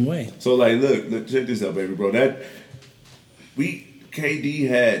 Same way. So, like, look, check this out, baby, bro. KD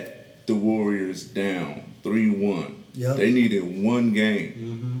had the Warriors down 3-1. Yep. They needed one game.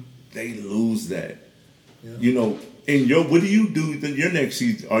 Mm-hmm. They lose that. Yep. You know, what do you do your next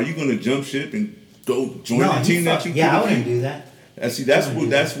season? Are you going to jump ship and go join the team that you? Yeah, I wouldn't do that.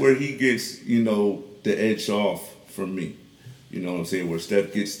 That's where he gets the edge off from me. You know what I'm saying? Where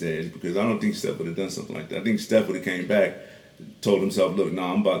Steph gets the edge because I don't think Steph would have done something like that. I think Steph would have came back, told himself, "Look,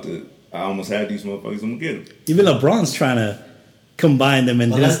 I almost had these motherfuckers. I'm gonna get them." Even LeBron's trying to combine them,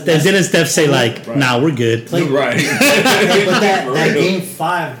 and then Steph say "Nah, we're good." Right. But that game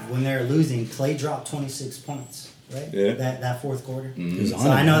 5 when they're losing, Clay dropped 26 points. Right. Yeah. That fourth quarter. Mm-hmm. So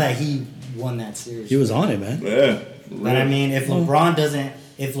I know that he won that series. He was on it, man. Yeah. But I mean, if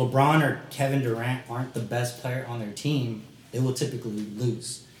LeBron or Kevin Durant aren't the best player on their team, they will typically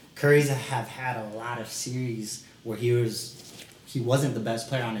lose. Curry's have had a lot of series where he wasn't the best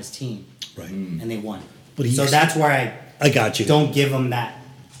player on his team, right? And they won. But so that's where I got you. Don't give him that.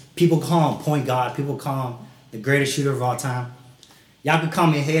 People call him point guard. People call him the greatest shooter of all time. Y'all can call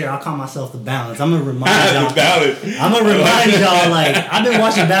me a hater. I'll call myself the balance. I'm gonna remind y'all. Like I've been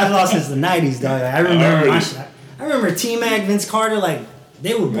watching basketball since the '90s, dog. I remember T-Mac, Vince Carter. Like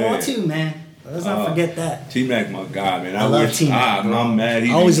they were ball too, man. Let's not forget that. T-Mac, my guy, man. I love T-Mac. I'm mad.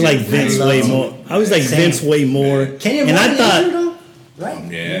 I always like Vince way more. I always like Vince way more. And I thought, right?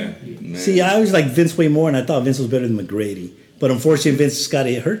 Yeah. Man. See, I always like Vince way more, and I thought Vince was better than McGrady. But unfortunately, Vince got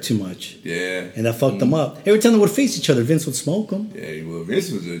hurt too much. Yeah. And that fucked them up. Every time they would face each other, Vince would smoke them. Yeah, well, Vince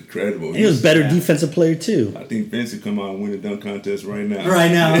was incredible. And he was a better defensive player, too. I think Vince would come out and win the dunk contest right now.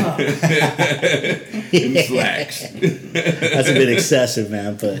 Right now. In slacks. That's a bit excessive,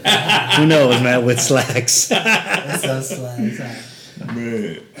 man. But who knows, man, with slacks. That's so slacks.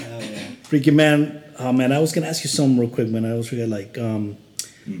 Man. Oh, yeah. Freaking man. Oh, man, I was going to ask you something real quick, man. I was really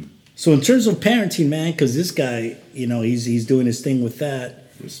So in terms of parenting, man, because this guy, he's doing his thing with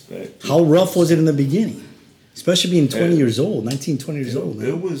that. Respect. How rough was it in the beginning? Especially being 20 years old, 19, 20 years old. Man.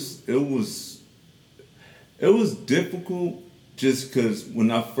 It was difficult just because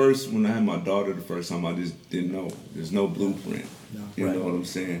when I had my daughter the first time, I just didn't know. There's no blueprint. You know what I'm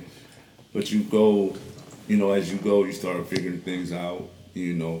saying? But you go, as you go, you start figuring things out,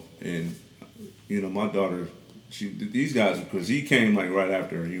 and, my daughter, these guys, because he came like right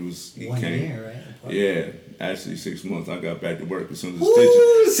after her. He 1 came. year, right? Yeah, actually 6 months. I got back to work as soon as the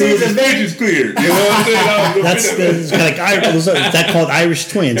Woo, stitches cleared. You know what I'm saying? That's kind of like Irish. Is that called Irish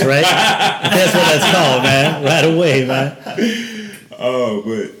twins, right? That's what that's called, man. Right away, man. Oh,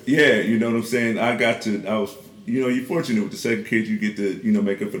 but yeah, you know what I'm saying? I was, you're fortunate with the second kid, you get to,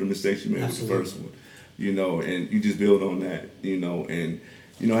 make up for the mistakes you made with the first one, and you just build on that, and,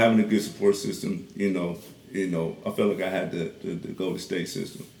 having a good support system, I felt like I had the Golden State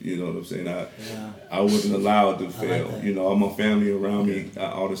system, you know what I'm saying? I wasn't allowed to fail, like all my family around me,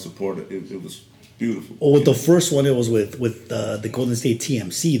 all the support, it was beautiful. Well, with the first one, it was with the Golden State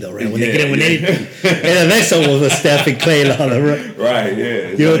TMC, though, right? When they get in with anything. And the next one was with Steph and Clay on the right, yeah.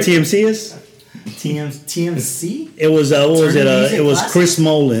 You know what TMC is? TMC? It was what was it? It was Classic? Chris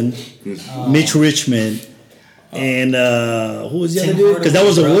Mullen, Mitch Richmond, and who was the other dude? Because that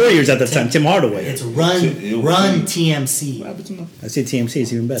was the Warriors at the time. Tim Hardaway. It's Run TMC. I say TMC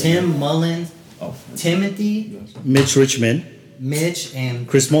is even better. Tim Mullen, Timothy, Mitch Richmond, Mitch, and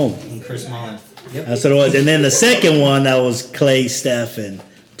Chris Mullen. Mullen. Yep. That's what it was. And then the second one, that was Clay, Steph, and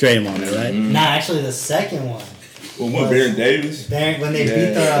Draymond, right? Nah, actually the second one. Well, Baron Davis? When they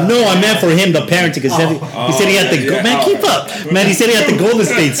beat the... No, I meant for him, the parenting, because he said he had the... Man, keep up. Man, he said he had the Golden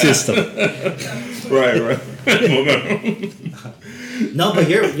State system. Right. No, but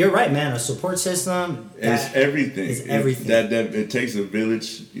you're right, man. A support system... It's everything. It's everything. That it takes a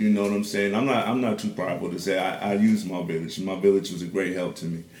village, you know what I'm saying? I'm not too prideful to say I use my village. My village was a great help to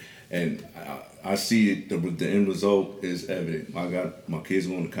me. And I see it, the end result is evident. I got my kids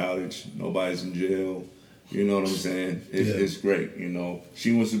going to college. Nobody's in jail. You know what I'm saying? It's great,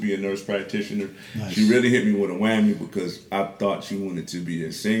 She wants to be a nurse practitioner. Nice. She really hit me with a whammy because I thought she wanted to be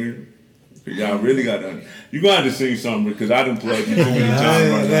a singer. Y'all really got to... You're going to have to sing something because I done plugged you too many times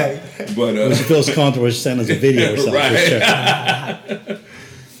right now. But, when she feels comfortable, she send us a video or something. Right. For sure.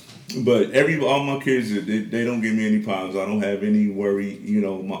 But all my kids, they don't give me any problems. I don't have any worry.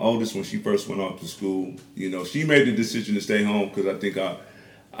 My oldest, when she first went off to school, she made the decision to stay home because I think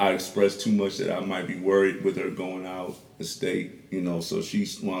I expressed too much that I might be worried with her going out of state, so she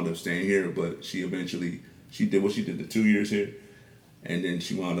wound up staying here, but she did the 2 years here, and then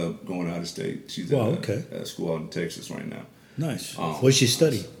she wound up going out of state. She's at school out in Texas right now. Nice. What does she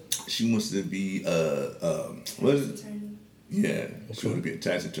study? She wants to be, what is it? Yeah, she want to be a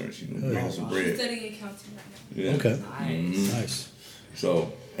tax attorney. She want to make some bread. She's studying accounting right now. Yeah. Okay. Nice.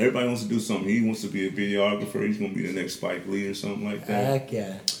 So everybody wants to do something. He wants to be a videographer. He's going to be the next Spike Lee or something like that. Heck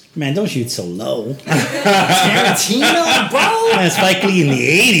yeah. Man, don't shoot so low. Tarantino, bro. Man, Spike Lee in the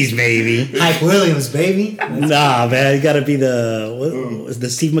 80s, baby. Hype Williams, baby. Nah, man, you got to be the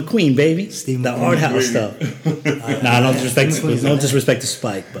Steve McQueen, baby. The art house stuff. Nah, no disrespect to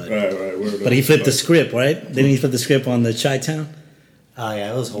Spike, but but he flipped the script, right? Didn't he flip the script on the Chi-Town? Oh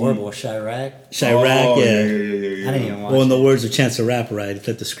yeah, it was horrible. Chirac. Chirac, yeah. Yeah. I didn't even watch. Well, in the words of Chance the Rapper, right? He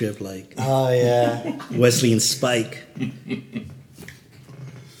flipped the script like Oh yeah. Wesley and Spike.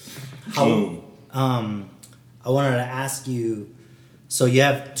 I wanted to ask you. So you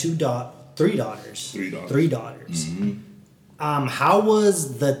have three daughters. Three daughters. Mm-hmm. How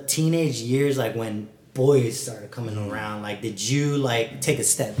was the teenage years like when boys started coming around? Like, did you like take a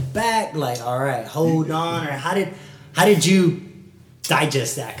step back? Like, all right, hold on, or how did you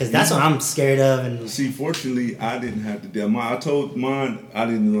digest that? Because that's what I'm scared of. And see, fortunately, I didn't have to deal. I told mine I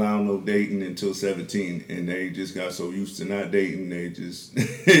didn't allow no dating until 17, and they just got so used to not dating. They just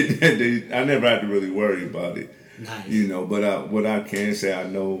I never had to really worry about it. Nice. But what I can say, I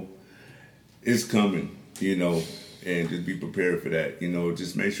know it's coming. And just be prepared for that.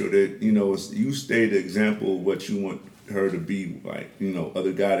 Just make sure that you stay the example of what you want her to be like.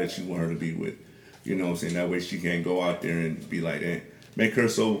 Other guy that you want her to be with. You know what I'm saying? That way she can't go out there and be like that. Make her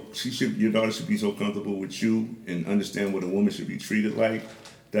your daughter should be so comfortable with you and understand what a woman should be treated like.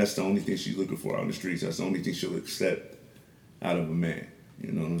 That's the only thing she's looking for out in the streets. That's the only thing she'll accept out of a man.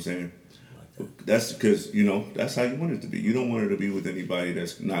 You know what I'm saying? That's because, that's how you want it to be. You don't want her to be with anybody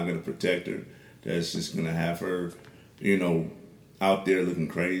that's not going to protect her, that's just going to have her, out there looking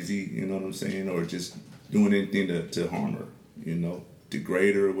crazy, you know what I'm saying? Or just doing anything to harm her,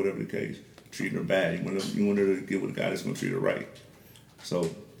 degrade her or whatever the case. Treating her bad. You want her to get with a guy that's going to treat her right. So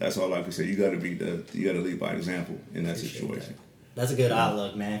that's all I can say. You got to lead by example in that situation. That's a good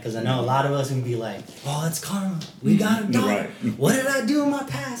outlook, man. Because I know a lot of us can be like, "Oh, it's karma. We got a dog. Right. What did I do in my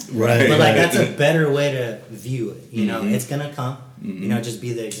past?" Right. But like that's a better way to view it. It's gonna come. Mm-hmm. Just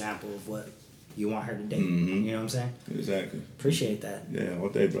be the example of what you want her to date. Mm-hmm. You know what I'm saying? Exactly. Appreciate that. Yeah, all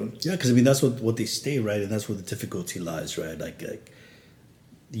day, brother. Yeah, because that's what they say, right? And that's where the difficulty lies, right? Like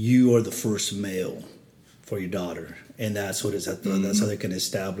you are the first male for your daughter, and that's what it's. That's how they can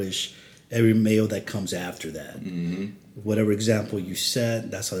establish every male that comes after that. Mm-hmm. Whatever example you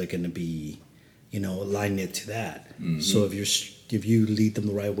set, that's how they're going to be, aligning it to that. Mm-hmm. So if you lead them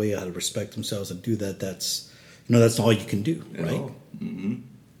the right way, how to respect themselves and do that, that's all you can do, right? Mm-hmm.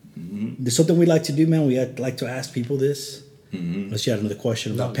 Mm-hmm. There's something we like to do, man. We like to ask people this. Mm-hmm. Unless you had another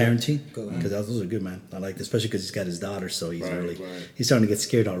question about parenting, Go ahead. because those are good, man. I like this, especially because he's got his daughter, so he's Right. he's starting to get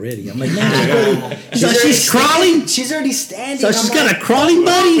scared already. I'm like, man, she's crawling. She's already standing. So she's I'm got like, a crawling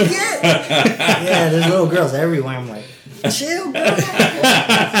buddy. yeah, there's little girls everywhere. I'm like, chill, girl.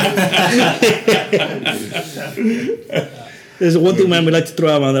 There's one thing, man, we like to throw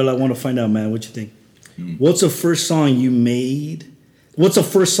out on there. I want to find out, man, what you think. What's the first song you made? What's the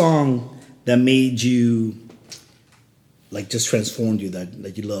first song that made you, like, just transformed you,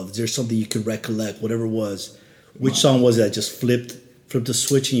 that you love? Is there something you could recollect, whatever it was? Which song was it that just flipped the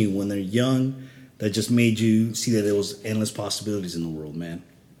switch in you when they're young, that just made you see that there was endless possibilities in the world, man?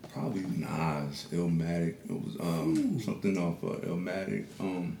 Probably Nas, Illmatic. It was something off Illmatic.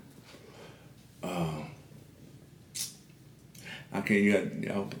 I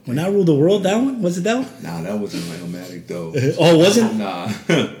can't. When I Ruled the World, that one? Was it that one? Nah, that wasn't Illmatic though. Oh, was it? Nah,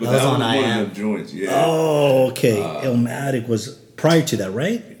 but that was on one I of Am. them joints. Yeah. Oh, okay. Illmatic was prior to that,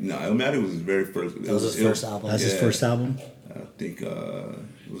 right? No, Illmatic was his very first. That was his first album. That's his first album? I think it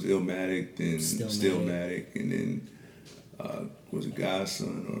was Illmatic, then Stillmatic, and then was it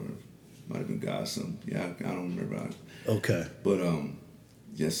Godson or might have been Godson? Yeah, I don't remember. Okay. But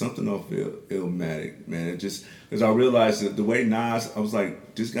yeah, something off Illmatic, man. It just because I realized that the way Nas, I was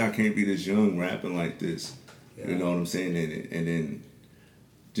like, this guy can't be this young rapping like this. Yeah. You know what I'm saying? And then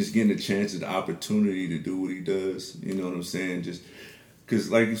just getting the chance and the opportunity to do what he does. You know what I'm saying? Just because,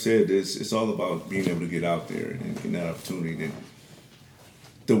 like you said, it's all about being able to get out there and getting that opportunity. And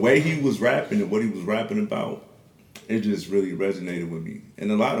the way he was rapping and what he was rapping about, it just really resonated with me. And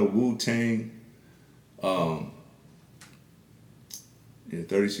a lot of Wu-Tang.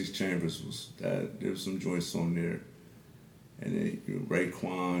 36 Chambers was that. There was some joints on there, and then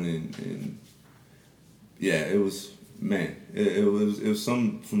Raekwon and yeah, it was man. It was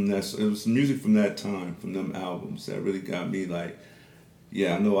some from that. It was some music from that time, from them albums that really got me like,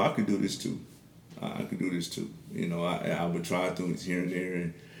 yeah, I know I could do this too. I could do this too. I would try things here and there,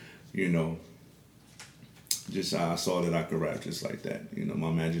 and just I saw that I could rap just like that. My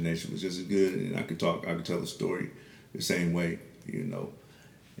imagination was just as good, and I could talk. I could tell a story the same way.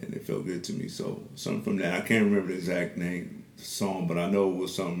 And it felt good to me. So something from that. I can't remember the exact name of the song, but I know it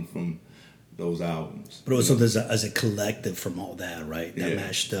was something from those albums. But it was something as a collective from all that, right? That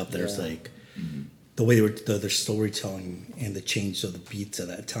mashed up. There's like the way they were their storytelling and the change of the beats at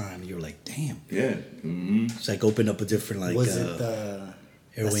that time. You were like, damn. Yeah. Mm-hmm. It's like opened up a different like. Was it the?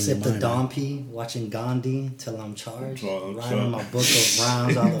 I sip the Dompi, watching Gandhi till I'm charged. Writing my book of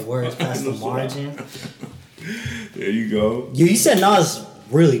rhymes, all the words past the margin. There you go. You said Nas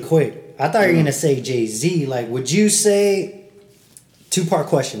really quick. I thought you were gonna say Jay-Z. Like, would you say two-full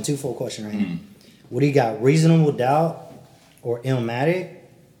question right here? What do you got? Reasonable Doubt or Illmatic?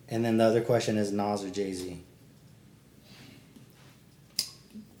 And then the other question is Nas or Jay-Z.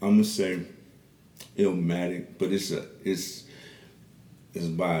 I'm gonna say Illmatic, but it's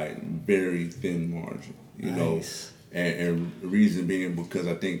by a very thin margin, Nice. and the reason being because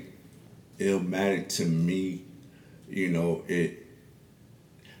I think Illmatic to me,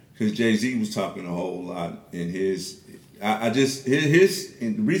 because Jay-Z was talking a whole lot in his, his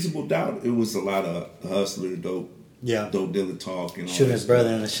in Reasonable Doubt, it was a lot of hustler, dope dealer talk and all Shooting that his brother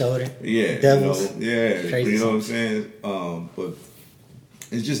stuff. in the shoulder. Yeah, Devils. Crazy what I'm saying. But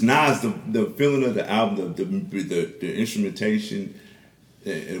it's just Nas, the feeling of the album, the instrumentation,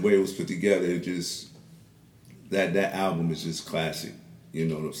 and the way it was put together. It just that album is just classic. You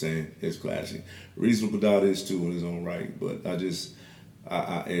know what I'm saying? It's classic. Reasonable Doubt is too in his own right, but I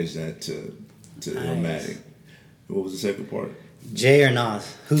edge that to Illmatic. What was the second part? Jay or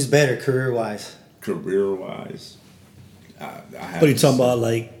Nas? Who's better career-wise? Career-wise, What are you talking about,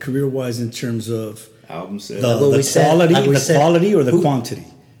 like career-wise in terms of album set? the quality or the quantity?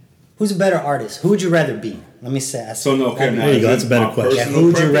 Who's a better artist? Who would you rather be? Let me say. So no, okay, now there you go. That's a better question. Yeah, who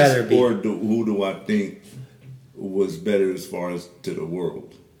would you rather be? Or who do I think was better as far as to the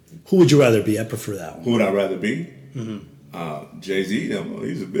world? Who would you rather be? I prefer that one. Who would I rather be? Jay-Z,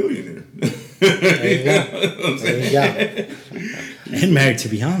 he's a billionaire. There you go. There you go. And married to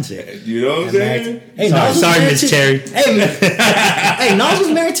Beyonce. You know what I'm saying? Hey, Sorry, Miss Cherry. Hey, Nas was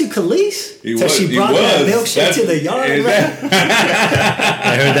married to Khalees. He So was. she brought that milkshake to the yard. Exactly.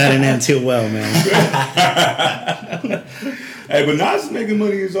 I heard that in Antioch well, man. Hey, but Nas is making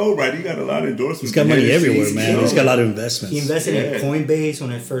money his own right. He got a lot of endorsements. He's got money everywhere, man. He's got a lot of investments. He invested in Coinbase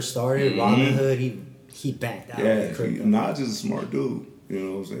when it first started. Robinhood, he banked out. Nas is a smart dude. You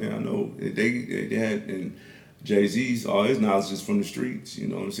know what I'm saying? I know they had, and Jay-Z's, all his knowledge is from the streets. You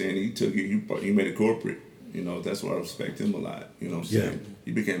know what I'm saying? He took it, he made it corporate. You know, that's why I respect him a lot. You know what I'm saying?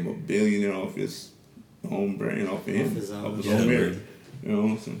 He became a billionaire off his own brand, off of him, off his own merit. You know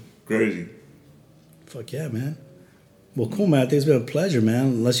what I'm saying? Crazy. Fuck yeah, man. Well, cool, man. I think it's been a pleasure, man.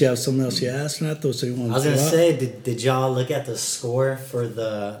 Unless you have something else you asked, Renato, so you want to I was going to say, did y'all look at the score for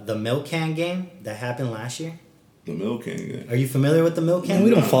the milk can game that happened last year? The milk can game. Are you familiar with the milk can? Man, we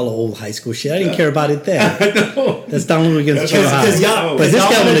don't follow old high school shit. I didn't care about it then. That's Don Lugo against Chino High. Because this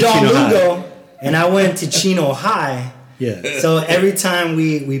guy went to Chino High. And I went to Chino High. Yeah. So every time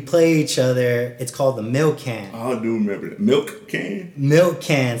we play each other, it's called the milk can. Oh, I do remember that. Milk can? Milk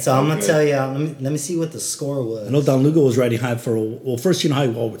can. So I'm going to tell you, let me see what the score was. I know Don Lugo was riding high first Chino High,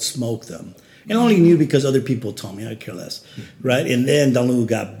 we all would smoke them. And I only knew because other people told me. I care less. Right? And then Don Lugo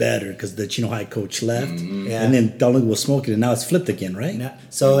got better because the Chino High coach left. Yeah. And then Don Lugo was smoking, and now it's flipped again, right? Yeah.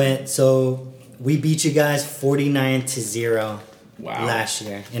 So we beat you guys 49-0 last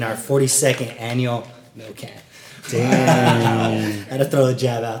year in our 42nd annual milk can. Damn. I had to throw a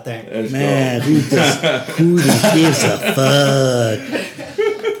jab out there. Man, who gives a fuck?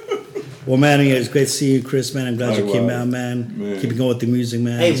 Well, man, it's great to see you, Chris, man. I'm glad you came out, man. Keep going with the music,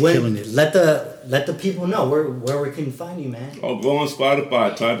 man. Hey, killing it. Let the people know where we can find you, man. Oh, go on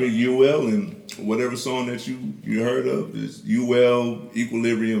Spotify, type in UL, and whatever song that you heard of is UL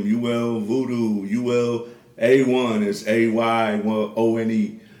Equilibrium, UL Voodoo, UL A1 is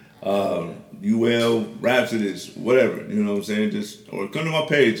AYONE. UL Rhapsodist, whatever, you know what I'm saying? Or come to my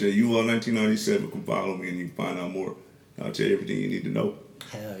page at UL 1997, come follow me and you can find out more. I'll tell you everything you need to know.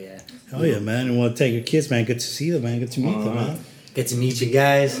 Hell yeah. Hell yeah, man. And want to take your kids, man. Good to see them, man. Good to meet them, man. Good to meet you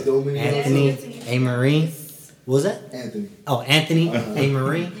guys. Anthony, A. Marie. What was that? Anthony. Oh, Anthony, A.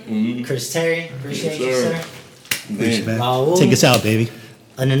 Marie. Chris Terry. Appreciate you, sir. Appreciate man. Raul. Take us out, baby.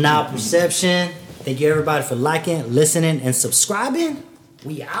 UndenEYEable Perception. Thank you, everybody, for liking, listening, and subscribing.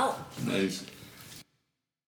 We out. Nice.